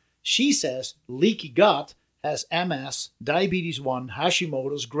stuff. She says leaky gut has MS, diabetes 1,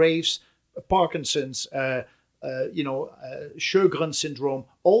 Hashimoto's, Graves, Parkinson's, Sjögren's syndrome.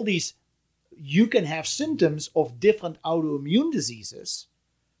 All these, you can have symptoms of different autoimmune diseases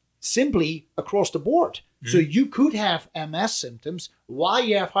simply across the board. So you could have MS symptoms while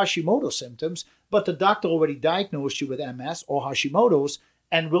you have Hashimoto symptoms, but the doctor already diagnosed you with MS or Hashimoto's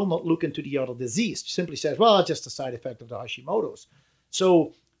and will not look into the other disease. Simply says, well, it's just a side effect of the Hashimoto's.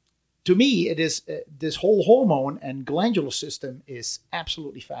 So to me, it is this whole hormone and glandular system is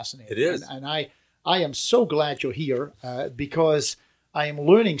absolutely fascinating. It is. And I am so glad you're here because I am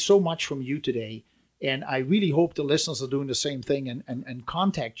learning so much from you today. And I really hope the listeners are doing the same thing and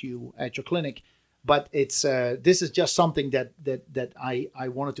contact you at your clinic. But it's this is just something that I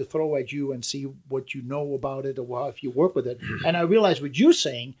wanted to throw at you and see what you know about it or if you work with it. And I realized with you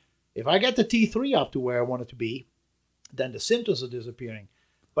saying, if I get the T3 up to where I want it to be, then the symptoms are disappearing.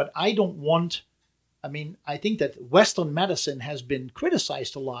 But I don't want, I think that Western medicine has been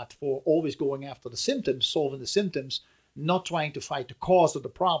criticized a lot for always going after the symptoms, solving the symptoms, not trying to fight the cause of the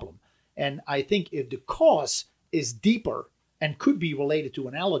problem. And I think if the cause is deeper and could be related to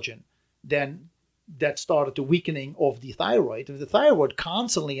an allergen, then that started the weakening of the thyroid. If the thyroid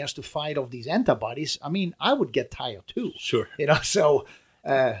constantly has to fight off these antibodies, I would get tired too. Sure. So.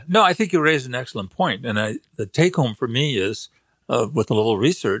 No, I think you raised an excellent point. And the take home for me is, with a little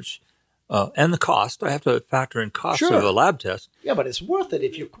research and the cost, I have to factor in cost of a lab test. Yeah, but it's worth it.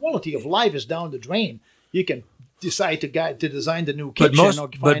 If your quality of life is down the drain, you can decide to design the new kitchen or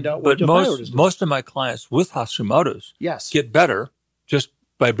find out what your thyroid is doing. Most of my clients with Hashimoto's get better just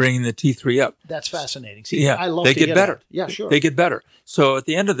by bringing the T3 up. That's fascinating. See, I love they to get hear better. That. Yeah, sure. They get better. So at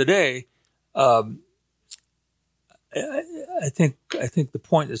the end of the day, I think the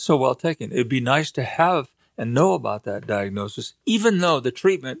point is so well taken. It'd be nice to have and know about that diagnosis, even though the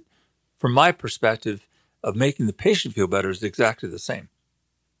treatment, from my perspective, of making the patient feel better is exactly the same.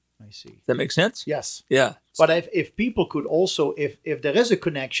 I see. Does that make sense? Yes. Yeah. But if people could also, if there is a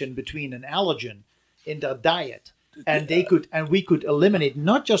connection between an allergen in their diet, and we could eliminate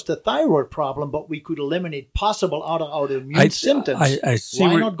not just the thyroid problem, but we could eliminate possible other autoimmune symptoms. I see.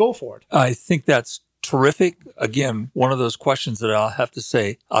 Why not go for it? I think that's terrific. Again, one of those questions that I'll have to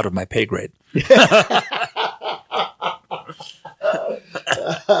say out of my pay grade.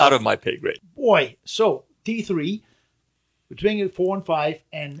 Out of my pay grade. Boy, so T3, between 4 and 5,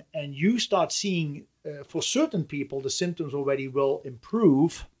 and you start seeing, for certain people, the symptoms already will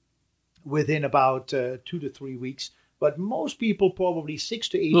improve within about 2 to 3 weeks. But most people probably 6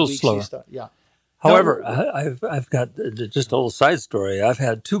 to 8 weeks. Slower. However, I've got just a little side story. I've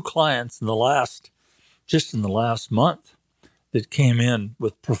had 2 clients in the last month that came in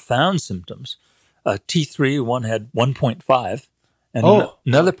with profound symptoms. T3, one had 1.5, and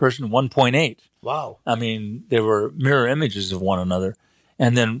another person 1.8. Wow. They were mirror images of one another.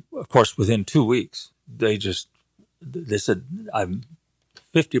 And then, of course, within 2 weeks, they said, I'm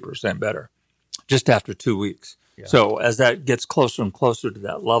 50% better just after 2 weeks. Yeah. So as that gets closer and closer to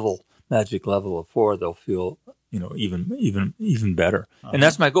that magic level of 4, they'll feel, even better. Uh-huh. And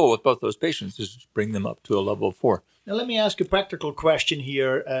that's my goal with both those patients, is to bring them up to a level of 4. Now, let me ask a practical question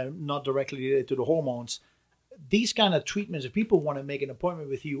here, not directly related to the hormones. These kind of treatments, if people want to make an appointment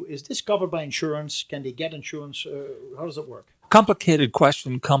with you, is this covered by insurance? Can they get insurance? How does it work? Complicated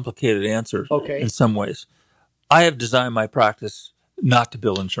question, complicated answer. Okay. In some ways. I have designed my practice not to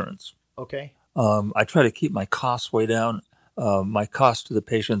bill insurance. Okay. I try to keep my costs way down. My costs to the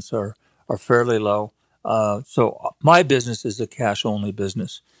patients are fairly low. So my business is a cash-only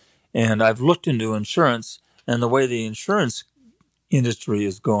business. And I've looked into insurance, and the way the insurance industry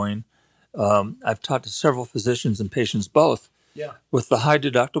is going, I've talked to several physicians and patients both. Yeah. With the high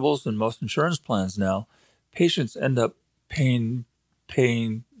deductibles in most insurance plans now, patients end up paying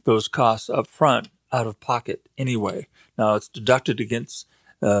those costs up front out of pocket anyway. Now, it's deducted against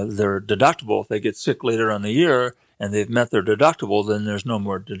their deductible. If they get sick later on the year and they've met their deductible, then there's no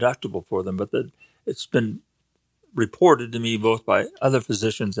more deductible for them. But it's been reported to me both by other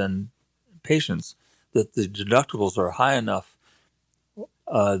physicians and patients that the deductibles are high enough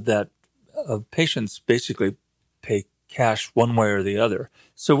that patients basically pay cash one way or the other.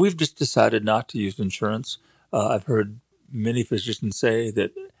 So we've just decided not to use insurance. I've heard many physicians say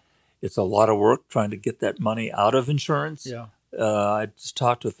that it's a lot of work trying to get that money out of insurance. Yeah. I just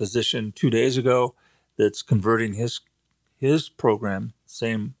talked to a physician 2 days ago that's converting his program,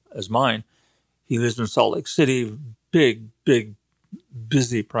 same as mine. He lives in Salt Lake City, big,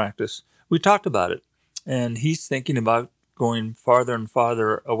 busy practice. We talked about it, and he's thinking about going farther and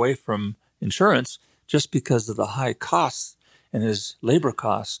farther away from insurance just because of the high costs and his labor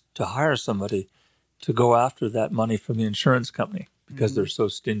costs to hire somebody to go after that money from the insurance company because they're so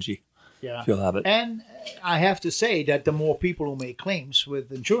stingy. Yeah. If you'll have it. And I have to say that the more people who make claims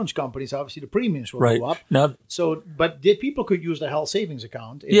with insurance companies, obviously the premiums will Right. go up. Now, So, but people could use the health savings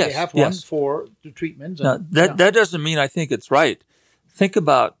account if Yes, they have one yes. for the treatments. now And, that doesn't mean I think it's right. Think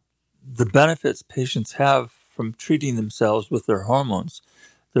about the benefits patients have from treating themselves with their hormones.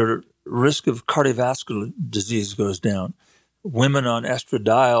 Their risk of cardiovascular disease goes down. Women on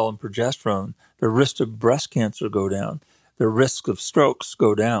estradiol and progesterone, their risk of breast cancer go down. Their risk of strokes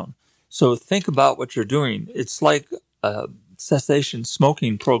go down. So think about what you're doing. It's like a cessation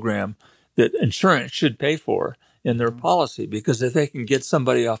smoking program that insurance should pay for in their policy, because if they can get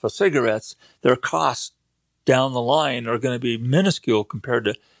somebody off of cigarettes, their costs down the line are going to be minuscule compared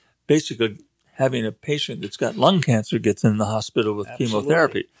to basically having a patient that's got lung cancer gets in the hospital with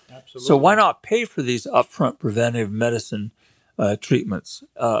chemotherapy. Absolutely. So why not pay for these upfront preventive medicine treatments?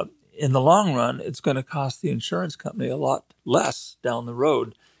 In the long run, it's going to cost the insurance company a lot less down the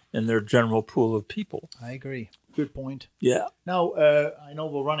road in their general pool of people. I agree. Good point. Yeah. Now, I know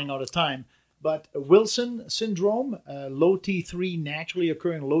we're running out of time, but Wilson syndrome, low T3, naturally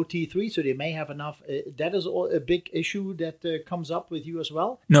occurring low T3, so they may have enough. That is a big issue that comes up with you as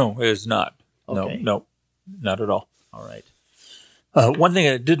well? No, it is not. Okay. No, not at all. All right. One thing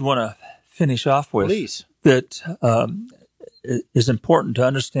I did want to finish off with Please. that is important to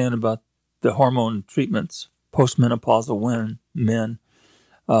understand about the hormone treatments postmenopausal men.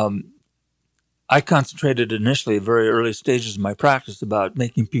 I concentrated initially at very early stages of my practice about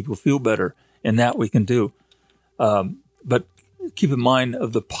making people feel better, and that we can do. But keep in mind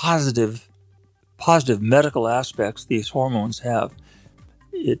of the positive medical aspects these hormones have.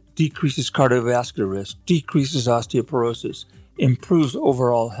 It decreases cardiovascular risk, decreases osteoporosis, improves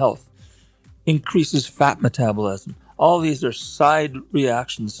overall health, increases fat metabolism. All these are side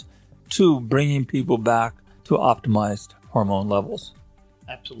reactions to bringing people back to optimized hormone levels.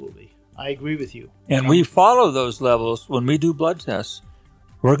 Absolutely. I agree with you. And we follow those levels when we do blood tests.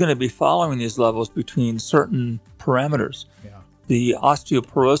 We're going to be following these levels between certain parameters. Yeah. The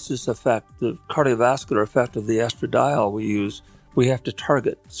osteoporosis effect, the cardiovascular effect of the estradiol we use, we have to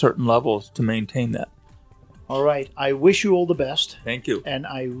target certain levels to maintain that. All right. I wish you all the best. Thank you. And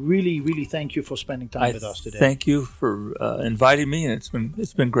I really, really thank you for spending time with us today. Thank you for inviting me, and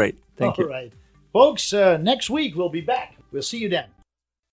it's been great. Thank you. All right. Folks, next week we'll be back. We'll see you then.